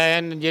ਲੈ ਕੇ ਆਏ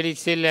ਹਨ ਜਿਹੜੀ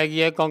ਸਿੱਲ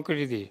ਹੈਗੀ ਹੈ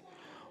ਕੰਕਰੀਟ ਦੀ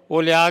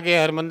ਉਹ ਲਿਆ ਕੇ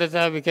ਹਰਿਮੰਦਰ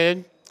ਸਾਹਿਬ ਵਿਖੇ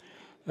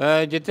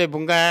ਜਿੱਥੇ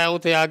ਬੁੰਗਾ ਹੈ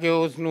ਉੱਥੇ ਆ ਕੇ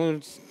ਉਸ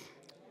ਨੂੰ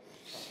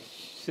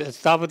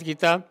ਸਥਾਪਿਤ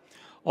ਕੀਤਾ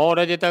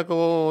ਔਰ ਅਜੇ ਤੱਕ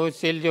ਉਹ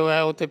ਸਿੱਲ ਜੋ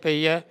ਹੈ ਉੱਥੇ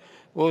ਪਈ ਹੈ।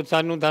 ਉਹ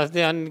ਸਾਨੂੰ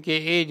ਦੱਸਦੇ ਹਨ ਕਿ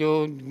ਇਹ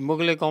ਜੋ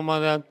ਮੁਗਲੇ ਕੌਮਾਂ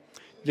ਦਾ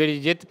ਜਿਹੜੀ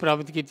ਜਿੱਤ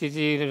ਪ੍ਰਾਪਤ ਕੀਤੀ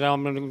ਸੀ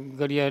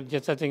ਰਾਮਗੜੀਆ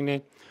ਜੱਸਾ ਸਿੰਘ ਨੇ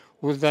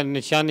ਉਸ ਦਾ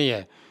ਨਿਸ਼ਾਨੀ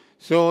ਹੈ।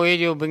 ਸੋ ਇਹ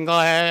ਜੋ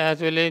ਬਿੰਗਾ ਹੈ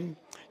ਇਸ ਵੇਲੇ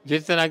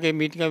ਜਿਸ ਤਰ੍ਹਾਂ ਕਿ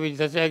ਮੀਟਿੰਗਾਂ ਵਿੱਚ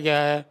ਦੱਸਿਆ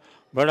ਗਿਆ ਹੈ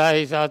ਬੜਾ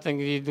ਹੀ ਸਾਧ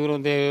ਸੰਗਤ ਜੀ ਦੂਰੋਂ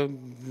ਦੇ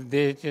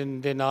ਦੇਸ਼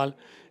ਦੇ ਨਾਲ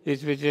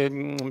ਇਸ ਵਿੱਚ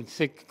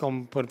ਸਿੱਖ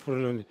ਕੌਮ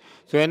ਭਰਪੂਰ।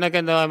 ਸੋ ਇਹਨਾਂ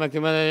ਕਹਿੰਦਾ ਮੈਂ ਕਿ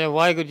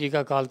ਵਾਹਿਗੁਰੂ ਜੀ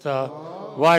ਕਾ ਖਾਲਸਾ ਵਾਹਿਗੁਰੂ